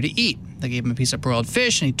anything here to eat?" They gave him a piece of broiled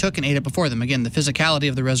fish, and he took and ate it before them. Again, the physicality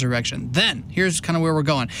of the resurrection. Then, here's kind of where we're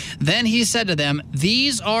going. Then he said to them,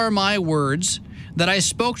 "These are my words that I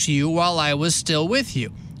spoke to you while I was still with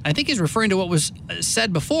you." I think he's referring to what was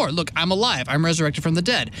said before. Look, I'm alive. I'm resurrected from the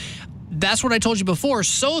dead. That's what I told you before,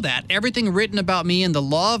 so that everything written about me in the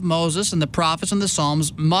law of Moses and the prophets and the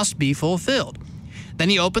Psalms must be fulfilled. Then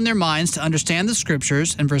he opened their minds to understand the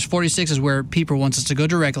scriptures, and verse 46 is where Pieper wants us to go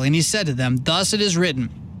directly. And he said to them, "Thus it is written,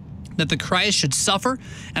 that the Christ should suffer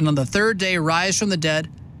and on the third day rise from the dead,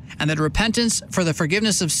 and that repentance for the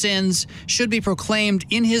forgiveness of sins should be proclaimed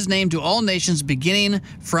in his name to all nations, beginning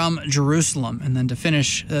from Jerusalem." And then to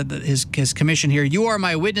finish his commission here, "You are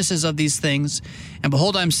my witnesses of these things, and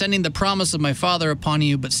behold, I'm sending the promise of my Father upon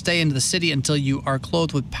you, but stay in the city until you are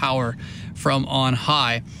clothed with power from on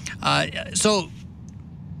high." So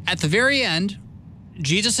at the very end,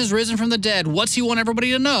 Jesus is risen from the dead. What's he want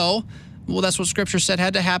everybody to know? Well, that's what Scripture said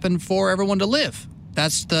had to happen for everyone to live.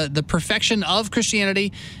 That's the perfection of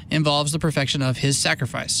Christianity involves the perfection of his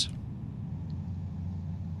sacrifice.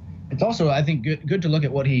 It's also, I think, good to look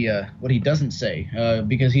at what he doesn't say,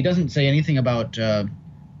 because he doesn't say anything about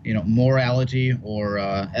morality or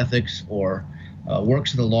ethics or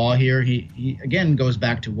works of the law here. He again goes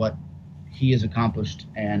back to what he has accomplished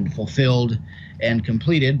and fulfilled and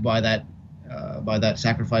completed by that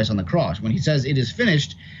sacrifice on the cross. When he says it is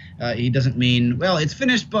finished, he doesn't mean, well, it's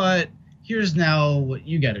finished, but here's now what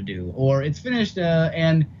you got to do, or it's finished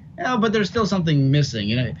but there's still something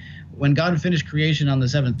missing. When God finished creation on the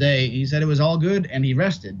seventh day, he said it was all good and he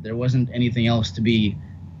rested. There wasn't anything else to be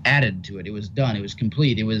added to it. It was done. It was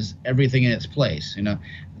complete. It was everything in its place. The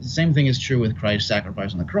same thing is true with Christ's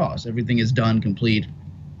sacrifice on the cross. Everything is done, complete,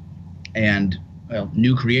 and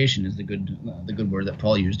new creation is the good word that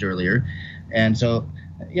Paul used earlier. And so,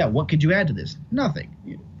 what could you add to this?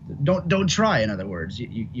 Nothing. Don't try. In other words,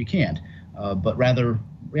 you can't. But rather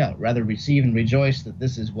receive and rejoice that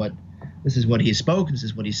this is what he spoke. This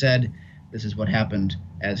is what he said. This is what happened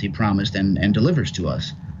as he promised and delivers to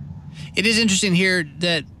us. It is interesting here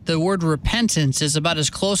that the word repentance is about as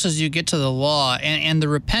close as you get to the law, and the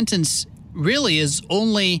repentance really is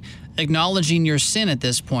only acknowledging your sin at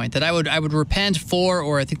this point, that I would repent for,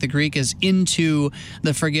 or I think the Greek is into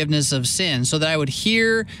the forgiveness of sin, so that I would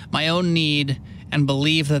hear my own need and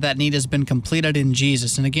believe that need has been completed in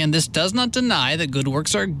Jesus. And again, this does not deny that good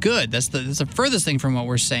works are good. That's the furthest thing from what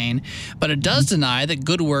we're saying, but it does deny that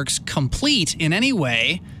good works complete in any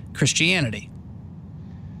way Christianity.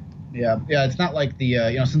 Yeah, it's not like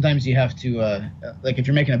sometimes you have to, like if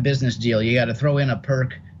you're making a business deal, you got to throw in a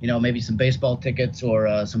perk, maybe some baseball tickets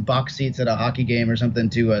or some box seats at a hockey game or something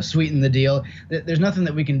to sweeten the deal. There's nothing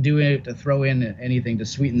that we can do to throw in anything to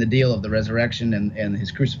sweeten the deal of the resurrection and his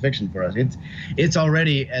crucifixion for us. It's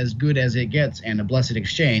already as good as it gets and a blessed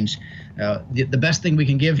exchange. The best thing we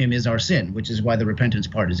can give him is our sin, which is why the repentance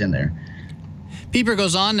part is in there. Pieper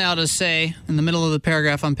goes on now to say, in the middle of the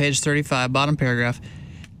paragraph on page 35, bottom paragraph,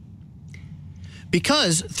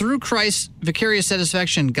 Because through Christ's vicarious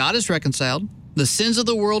satisfaction, God is reconciled, the sins of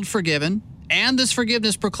the world forgiven, and this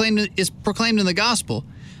forgiveness is proclaimed in the gospel.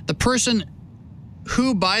 The person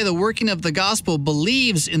who, by the working of the gospel,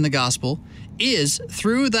 believes in the gospel is,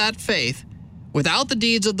 through that faith, without the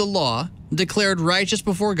deeds of the law, declared righteous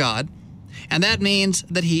before God, and that means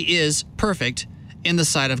that he is perfect in the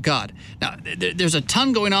sight of God. Now, there's a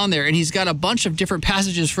ton going on there, and he's got a bunch of different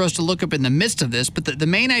passages for us to look up in the midst of this, but the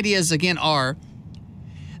main ideas, again, are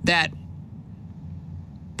that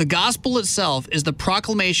the gospel itself is the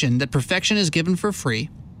proclamation that perfection is given for free.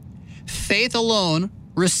 Faith alone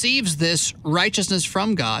receives this righteousness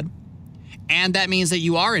from God, and that means that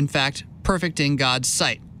you are, in fact, perfect in God's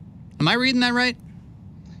sight. Am I reading that right?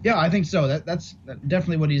 Yeah, I think so. That's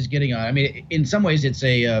definitely what he's getting on. I mean, in some ways, it's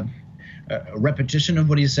a repetition of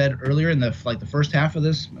what he said earlier in the first half of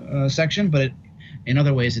this section, but in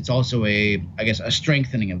other ways, it's also a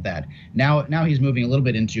strengthening of that. Now he's moving a little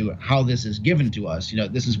bit into how this is given to us.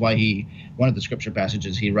 This is why one of the scripture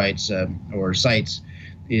passages he writes or cites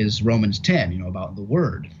is Romans 10. About the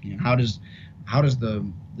word. How does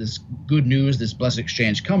this good news, this blessed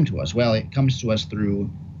exchange, come to us? Well, it comes to us through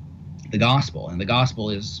the gospel, and the gospel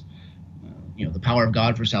is the power of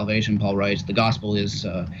God for salvation. Paul writes, the gospel is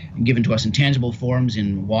given to us in tangible forms,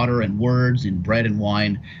 in water and words, in bread and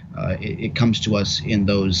wine. It comes to us in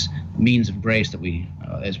those means of grace that we,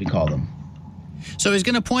 as we call them. So he's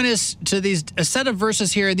going to point us to a set of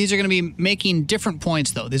verses here. These are going to be making different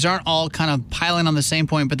points, though. These aren't all kind of piling on the same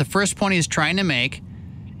point, but the first point he's trying to make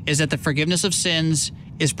is that the forgiveness of sins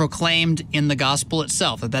is proclaimed in the gospel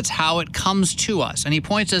itself, that's how it comes to us. And he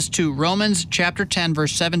points us to Romans chapter 10,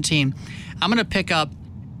 verse 17. I'm going to pick up,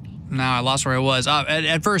 now I lost where I was,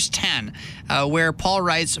 at verse 10, where Paul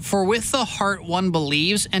writes, "For with the heart one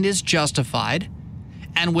believes and is justified,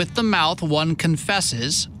 and with the mouth one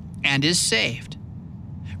confesses and is saved.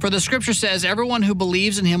 For the scripture says, everyone who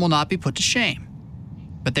believes in him will not be put to shame.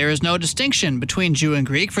 But there is no distinction between Jew and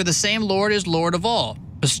Greek, for the same Lord is Lord of all,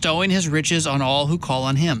 bestowing his riches on all who call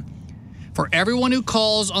on him. For everyone who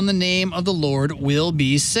calls on the name of the Lord will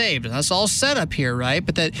be saved." And that's all set up here, right?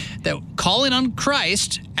 But that calling on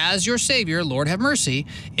Christ as your Savior, Lord have mercy,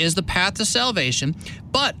 is the path to salvation.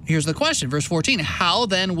 But here's the question, verse 14, how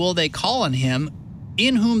then will they call on him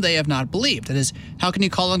in whom they have not believed? That is, how can you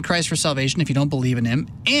call on Christ for salvation if you don't believe in him?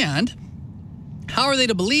 And how are they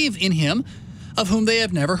to believe in him of whom they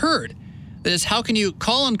have never heard? That is, how can you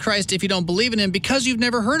call on Christ if you don't believe in him because you've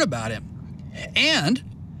never heard about him? And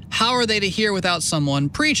how are they to hear without someone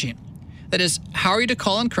preaching? That is, how are you to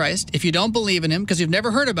call on Christ if you don't believe in him because you've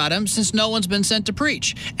never heard about him, since no one's been sent to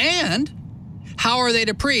preach? And how are they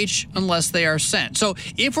to preach unless they are sent? So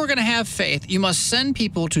if we're going to have faith, you must send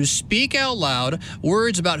people to speak out loud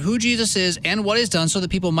words about who Jesus is and what he's done so that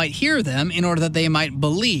people might hear them in order that they might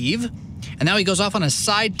believe. And now he goes off on a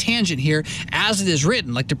side tangent here, as it is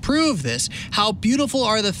written, like to prove this. How beautiful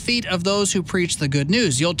are the feet of those who preach the good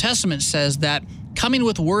news. The Old Testament says that coming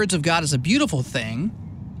with words of God is a beautiful thing,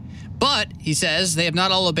 but, he says, they have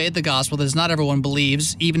not all obeyed the gospel, that is, not everyone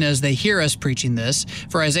believes, even as they hear us preaching this.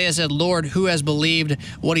 For Isaiah said, Lord, who has believed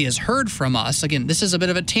what he has heard from us? Again, this is a bit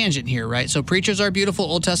of a tangent here, right? So preachers are beautiful.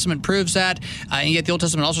 Old Testament proves that, and yet the Old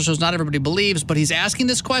Testament also shows not everybody believes, but he's asking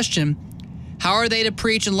this question, how are they to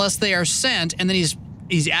preach unless they are sent? And then he's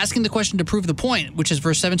asking the question to prove the point, which is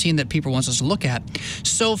verse 17 that Peter wants us to look at.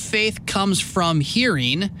 So faith comes from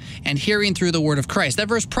hearing, and hearing through the word of Christ. That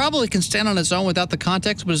verse probably can stand on its own without the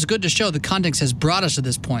context, but it's good to show the context has brought us to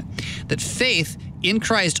this point, that faith in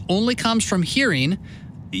Christ only comes from hearing.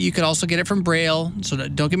 You could also get it from Braille, so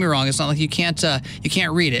don't get me wrong. It's not like you can't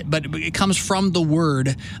read it, but it comes from the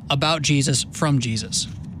word about Jesus from Jesus.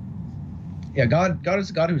 Yeah, God is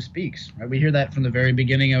a God who speaks. Right? We hear that from the very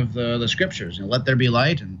beginning of the scriptures. Let there be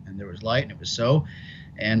light, and there was light, and it was so.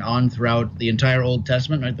 And on throughout the entire Old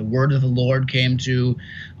Testament, right, the word of the Lord came to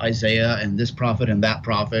Isaiah and this prophet and that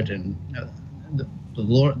prophet, and the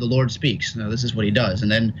Lord speaks. This is what he does.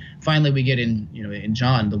 And then finally we get in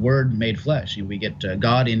John, the Word made flesh. We get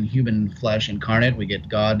God in human flesh incarnate. We get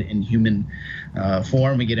God in human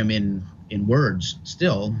form. We get him in words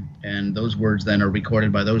still, and those words then are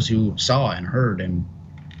recorded by those who saw and heard and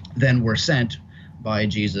then were sent by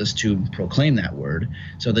Jesus to proclaim that word.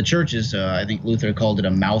 So the church is, I think Luther called it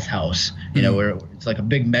a mouth house, where it's like a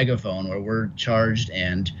big megaphone where we're charged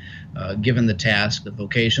and given the task, the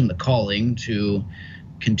vocation, the calling to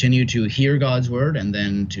continue to hear God's word and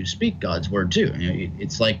then to speak God's word too.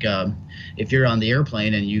 It's like if you're on the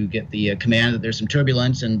airplane and you get the command that there's some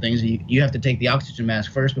turbulence and things, you have to take the oxygen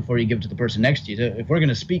mask first before you give it to the person next to you. So if we're going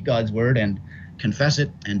to speak God's word and confess it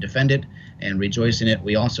and defend it and rejoice in it,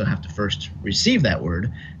 we also have to first receive that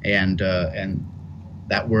word, and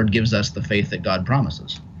that word gives us the faith that God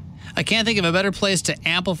promises. I can't think of a better place to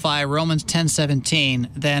amplify Romans 10:17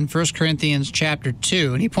 than 1 Corinthians chapter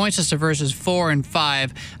 2. And he points us to verses 4 and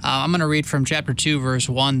 5. I'm going to read from chapter 2, verse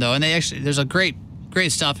 1, though. And there's a great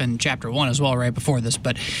stuff in chapter 1 as well, right before this.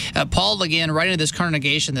 But Paul, again, writing to this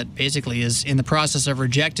congregation that basically is in the process of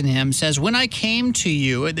rejecting him, says, when I came to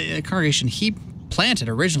you, the congregation he planted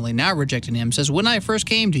originally, now rejecting him, says, when I first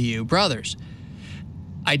came to you, brothers,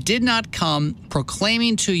 I did not come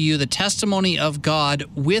proclaiming to you the testimony of God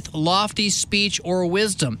with lofty speech or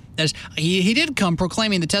wisdom. He did come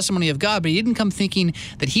proclaiming the testimony of God, but he didn't come thinking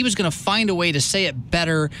that he was going to find a way to say it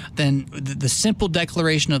better than the simple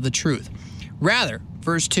declaration of the truth. Rather,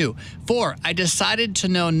 verse 2, for I decided to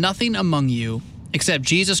know nothing among you except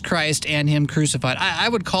Jesus Christ and him crucified. I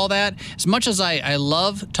would call that, as much as I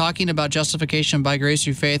love talking about justification by grace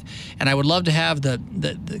through faith, and I would love to have the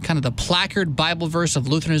kind of the placard Bible verse of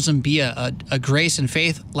Lutheranism be a grace and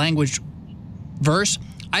faith language verse,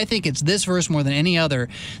 I think it's this verse more than any other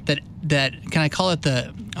that can I call it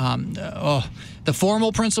the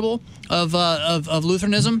formal principle of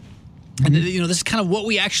Lutheranism? And, this is kind of what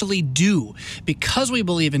we actually do. Because we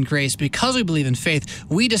believe in grace, because we believe in faith,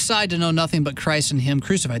 we decide to know nothing but Christ and him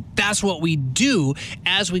crucified. That's what we do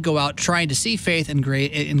as we go out trying to see faith and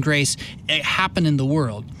grace happen in the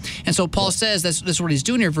world. And so Paul says, this is what he's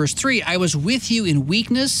doing here, verse 3, I was with you in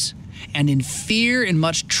weakness and in fear and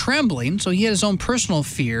much trembling. So he had his own personal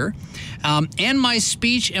fear. And my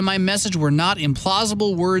speech and my message were not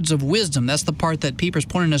implausible words of wisdom. That's the part that Pieper's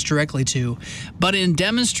pointing us directly to. But in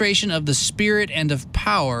demonstration of the Spirit and of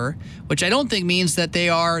power, which I don't think means that they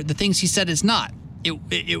are the things he said it's not.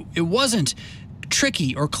 It wasn't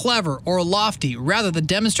tricky or clever or lofty. Rather, the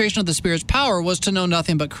demonstration of the Spirit's power was to know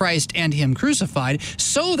nothing but Christ and him crucified,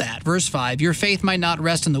 so that, verse 5, your faith might not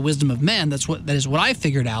rest in the wisdom of men. That is what I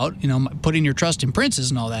figured out, putting your trust in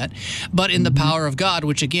princes and all that, but in the power of God,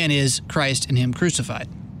 which again is Christ and him crucified.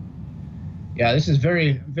 Yeah, this is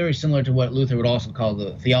very, very similar to what Luther would also call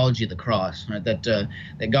the theology of the cross, right?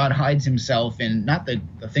 That God hides himself in not the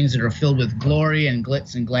things that are filled with glory and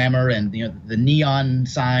glitz and glamour and the neon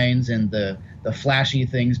signs and the flashy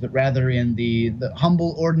things, but rather in the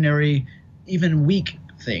humble, ordinary, even weak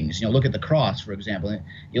things. Look at the cross, for example.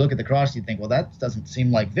 You look at the cross, you think, well, that doesn't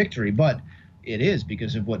seem like victory, but it is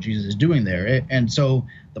because of what Jesus is doing there. And so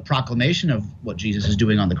the proclamation of what Jesus is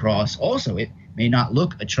doing on the cross also, it may not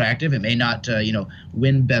look attractive. It may not,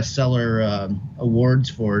 win bestseller awards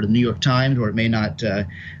for the New York Times, or it may not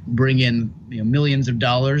bring in millions of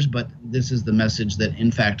dollars, but this is the message that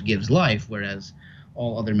in fact gives life, whereas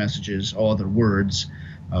all other messages, all other words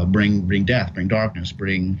bring death, bring darkness,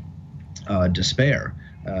 bring despair.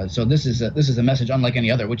 So this is a message unlike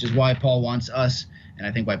any other, which is why Paul wants us, and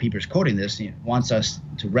I think why Pieper's quoting this, he wants us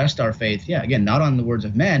to rest our faith, again, not on the words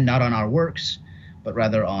of men, not on our works, but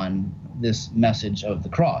rather on this message of the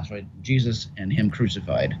cross, right? Jesus and him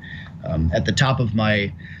crucified. At the top of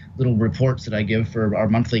my little reports that I give for our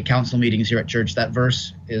monthly council meetings here at church, that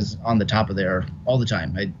verse is on the top of there all the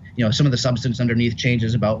time. Some of the substance underneath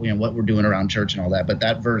changes about what we're doing around church and all that, but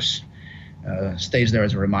that verse stays there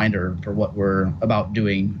as a reminder for what we're about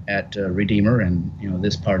doing at Redeemer and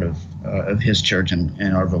this part of his church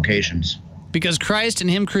and our vocations. Because Christ and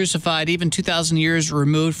him crucified, even 2,000 years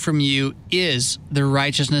removed from you, is the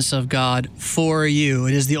righteousness of God for you.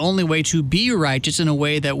 It is the only way to be righteous in a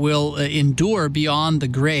way that will endure beyond the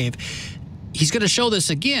grave. He's going to show this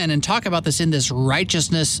again and talk about this in this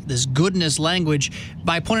righteousness, this goodness language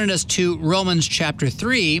by pointing us to Romans chapter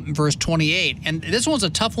 3, verse 28. And this one's a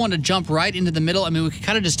tough one to jump right into the middle. I mean, we could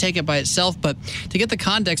kind of just take it by itself, but to get the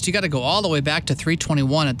context, you got to go all the way back to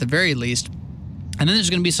 3:21 at the very least. And then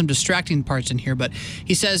there's going to be some distracting parts in here. But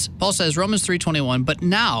Paul says, Romans 3:21, but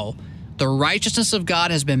now the righteousness of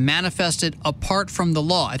God has been manifested apart from the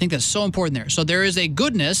law. I think that's so important there. So there is a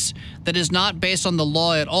goodness that is not based on the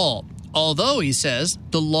law at all. Although, he says,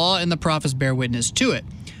 the law and the prophets bear witness to it.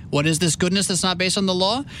 What is this goodness that's not based on the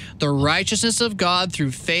law? The righteousness of God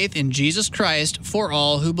through faith in Jesus Christ for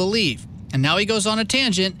all who believe. And now he goes on a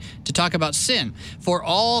tangent to talk about sin. For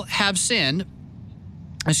all have sinned.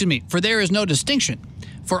 For there is no distinction.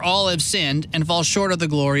 For all have sinned and fall short of the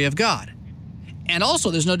glory of God. And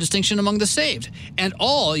also there's no distinction among the saved. And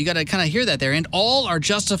all, you got to kind of hear that there, and all are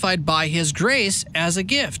justified by his grace as a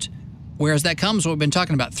gift. Whereas that comes, what we've been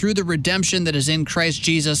talking about, through the redemption that is in Christ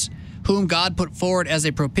Jesus, whom God put forward as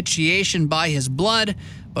a propitiation by his blood.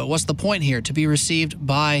 But what's the point here? To be received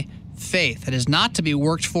by faith that is not to be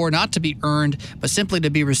worked for, not to be earned, but simply to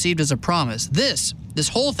be received as a promise. This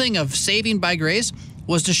whole thing of saving by grace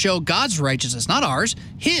was to show God's righteousness, not ours,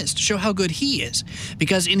 his, to show how good he is.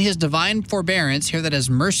 Because in his divine forbearance, here that is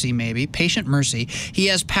mercy maybe, patient mercy, he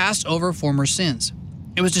has passed over former sins.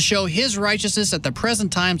 It was to show his righteousness at the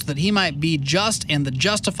present time so that he might be just and the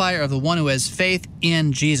justifier of the one who has faith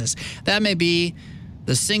in Jesus. That may be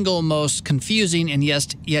the single most confusing and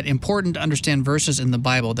yet important to understand verses in the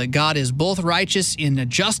Bible, that God is both righteous in a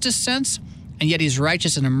justice sense, and yet he's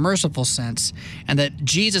righteous in a merciful sense, and that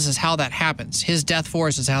Jesus is how that happens. His death for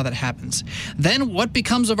us is how that happens. Then what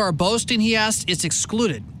becomes of our boasting, he asked? It's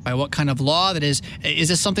excluded. By what kind of law? That is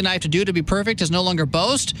this something I have to do to be perfect? Is no longer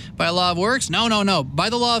boast? By a law of works? No. By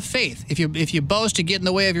the law of faith. If you boast, you get in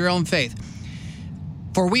the way of your own faith.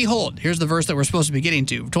 For we hold, here's the verse that we're supposed to be getting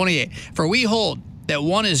to, 28. For we hold that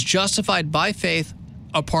one is justified by faith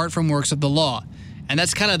apart from works of the law. And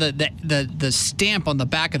that's kind of the stamp on the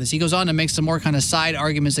back of this. He goes on to make some more kind of side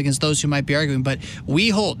arguments against those who might be arguing. But we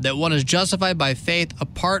hold that one is justified by faith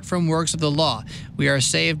apart from works of the law. We are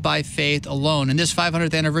saved by faith alone. In this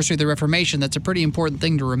 500th anniversary of the Reformation, that's a pretty important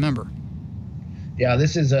thing to remember. Yeah,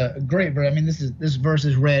 this is a great verse. I mean, this verse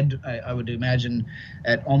is read, I would imagine,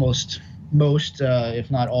 at almost most, if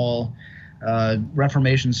not all,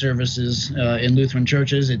 Reformation services in Lutheran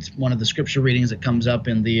churches. It's one of the scripture readings that comes up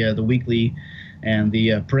in the weekly and the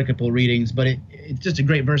pericopal readings, but it's just a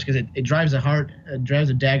great verse because it drives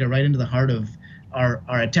a dagger right into the heart of our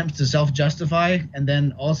attempts to self-justify, and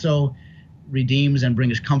then also redeems and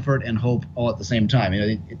brings comfort and hope all at the same time.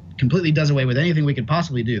 It completely does away with anything we could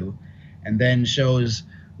possibly do, and then shows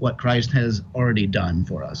what Christ has already done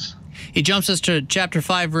for us. He jumps us to chapter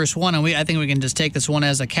 5, verse 1, and I think we can just take this one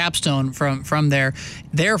as a capstone from there.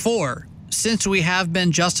 Therefore, since we have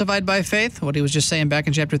been justified by faith, what he was just saying back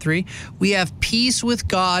in chapter 3, we have peace with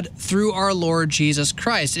God through our Lord Jesus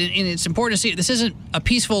Christ. And it's important to see, this isn't a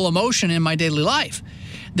peaceful emotion in my daily life.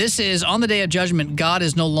 This is, on the day of judgment, God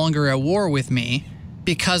is no longer at war with me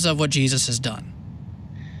because of what Jesus has done.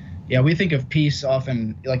 Yeah, we think of peace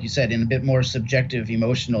often, like you said, in a bit more subjective,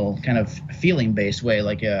 emotional, kind of feeling-based way,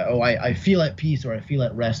 like, I feel at peace or I feel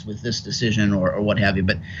at rest with this decision or what have you.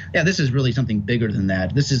 But yeah, this is really something bigger than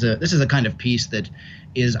that. This is a kind of peace that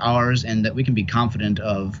is ours and that we can be confident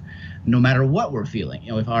of no matter what we're feeling.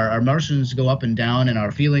 If our emotions go up and down and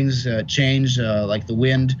our feelings change like the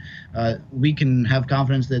wind, we can have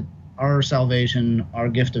confidence that our salvation, our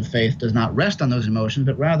gift of faith, does not rest on those emotions,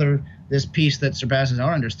 but rather this peace that surpasses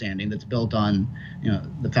our understanding, that's built on,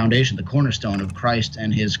 the foundation, the cornerstone of Christ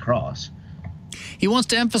and his cross. He wants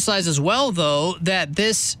to emphasize as well, though, that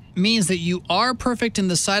this means that you are perfect in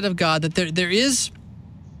the sight of God, that there is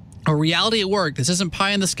a reality at work. This isn't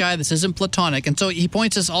pie in the sky. This isn't platonic. And so he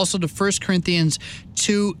points us also to 1 Corinthians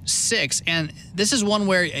 2:6. And this is one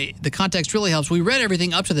where the context really helps. We read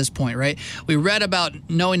everything up to this point, right? We read about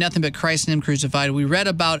knowing nothing but Christ and him crucified. We read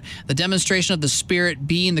about the demonstration of the Spirit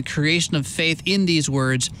being the creation of faith in these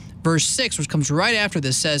words. Verse 6, which comes right after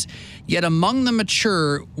this, says, "Yet among the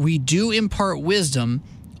mature we do impart wisdom,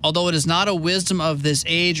 although it is not a wisdom of this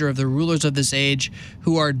age or of the rulers of this age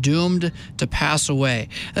who are doomed to pass away."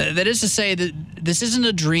 That is to say that this isn't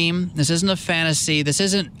a dream, this isn't a fantasy, this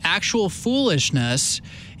isn't actual foolishness.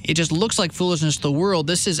 It just looks like foolishness to the world.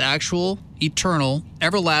 This is actual, eternal,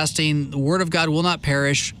 everlasting, the Word of God will not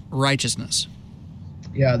perish, righteousness.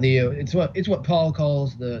 Yeah, it's what Paul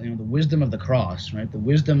calls the wisdom of the cross, right? The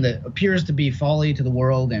wisdom that appears to be folly to the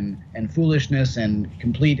world and foolishness and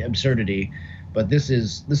complete absurdity. But this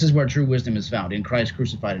is where true wisdom is found, in Christ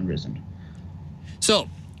crucified and risen. So,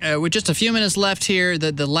 with just a few minutes left here,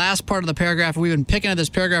 the last part of the paragraph, we've been picking at this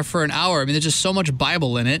paragraph for an hour. I mean, there's just so much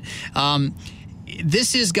Bible in it.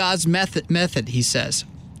 This is God's method, he says.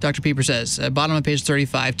 Dr. Pieper says, bottom of page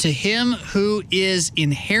 35, "To him who is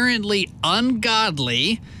inherently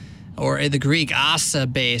ungodly," or in the Greek,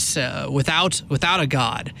 asabes, without a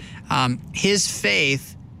God, his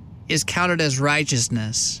faith is counted as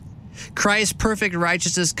righteousness. Christ's perfect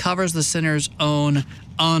righteousness covers the sinner's own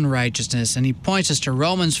unrighteousness. And he points us to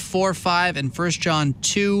Romans 4:5 and 1 John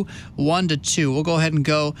 2:1-2. We'll go ahead and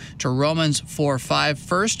go to Romans 4:5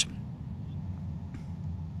 first,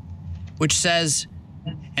 which says,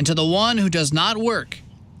 "And to the one who does not work,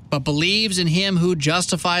 but believes in him who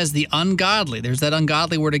justifies the ungodly." There's that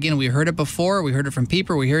ungodly word again. We heard it before. We heard it from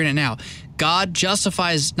Pieper. We're hearing it now. God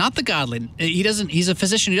justifies not the godly. He's a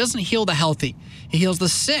physician. He doesn't heal the healthy. He heals the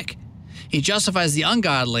sick. He justifies the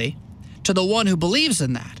ungodly. To the one who believes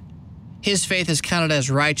in that, his faith is counted as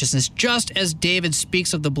righteousness, just as David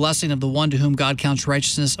speaks of the blessing of the one to whom God counts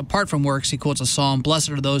righteousness apart from works. He quotes a psalm,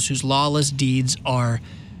 "Blessed are those whose lawless deeds are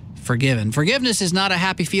forgiven. Forgiveness is not a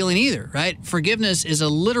happy feeling either, right? Forgiveness is a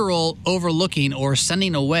literal overlooking or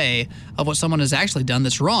sending away of what someone has actually done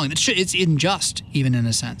that's wrong. It's unjust, even in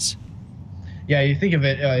a sense. Yeah, you think of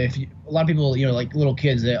it, a lot of people, like little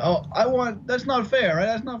kids, that's not fair, right?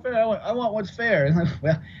 That's not fair. I want what's fair. And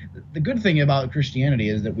well, the good thing about Christianity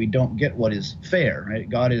is that we don't get what is fair, right?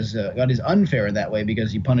 God is unfair in that way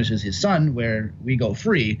because he punishes his son where we go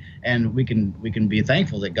free, and we can be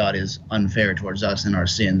thankful that God is unfair towards us in our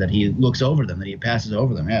sin, that he looks over them, that he passes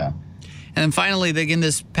over them. Yeah. And then finally, again,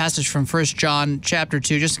 this passage from 1 John chapter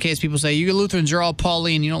 2, just in case people say, you Lutherans are all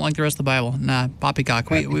Pauline, you don't like the rest of the Bible. Nah, poppycock,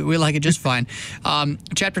 we like it just fine.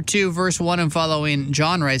 Chapter 2, verse 1 and following,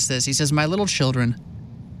 John writes this. He says, "My little children,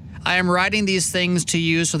 I am writing these things to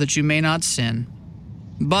you so that you may not sin.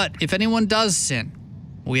 But if anyone does sin,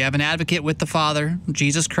 we have an advocate with the Father,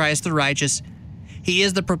 Jesus Christ the righteous. He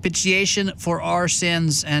is the propitiation for our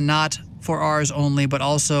sins, and not for ours only, but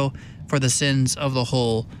also for the sins of the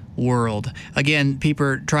whole world." Again,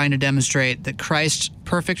 Pieper trying to demonstrate that Christ's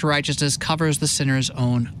perfect righteousness covers the sinner's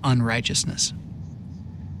own unrighteousness.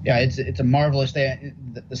 Yeah, it's a marvelous thing.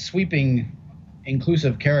 The sweeping,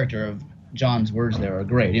 inclusive character of John's words there are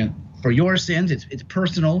great. For your sins, it's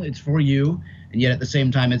personal, it's for you, and yet at the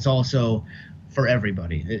same time, it's also for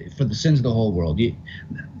everybody, for the sins of the whole world. You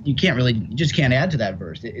just can't add to that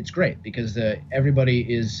verse. It's great because everybody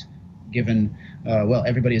is given.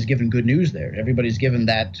 Everybody is given good news there. Everybody's given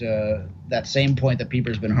that same point that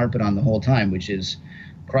Pieper's been harping on the whole time, which is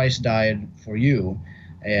Christ died for you,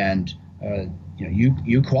 and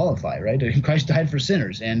you qualify, right? Christ died for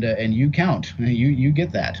sinners, and you count. You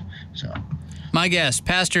get that. So. My guest,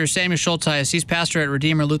 Pastor Samuel Schultheis. He's pastor at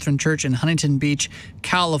Redeemer Lutheran Church in Huntington Beach,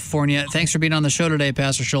 California. Thanks for being on the show today,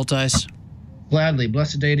 Pastor Schultheis. Gladly.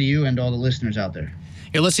 Blessed day to you and all the listeners out there.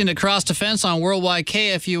 You're listening to Cross Defense on Worldwide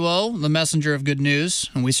KFUO, the messenger of good news.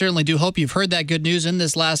 And we certainly do hope you've heard that good news in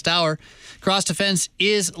this last hour. Cross Defense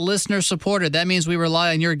is listener supported. That means we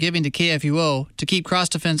rely on your giving to KFUO to keep Cross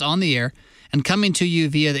Defense on the air and coming to you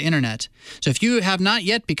via the internet. So if you have not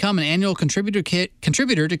yet become an annual contributor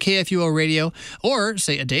to KFUO Radio, or,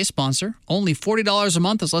 say, a day sponsor, only $40 a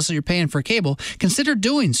month is less than you're paying for cable, consider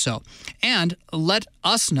doing so. And let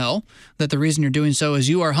us know that the reason you're doing so is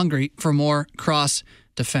you are hungry for more Cross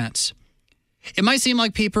Defense. It might seem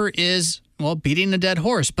like Pieper is, beating a dead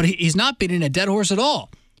horse, but he's not beating a dead horse at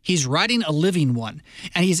all. He's riding a living one.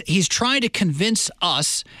 And he's trying to convince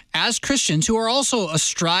us as Christians who are also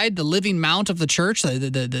astride the living mount of the church,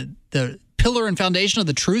 the pillar and foundation of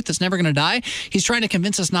the truth that's never going to die. He's trying to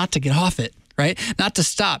convince us not to get off it, right? Not to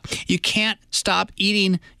stop. You can't stop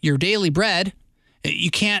eating your daily bread. You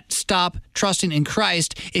can't stop trusting in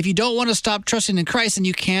Christ. If you don't want to stop trusting in Christ, then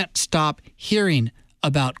you can't stop hearing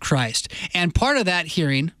about Christ. And part of that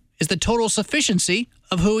hearing is the total sufficiency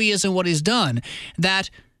of who he is and what he's done. That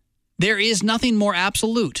there is nothing more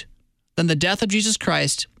absolute than the death of Jesus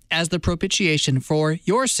Christ as the propitiation for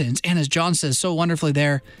your sins. And as John says so wonderfully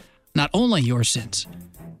there, not only your sins,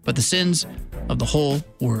 but the sins of the whole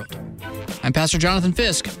world. I'm Pastor Jonathan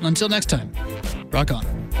Fisk. Until next time, rock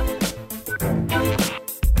on.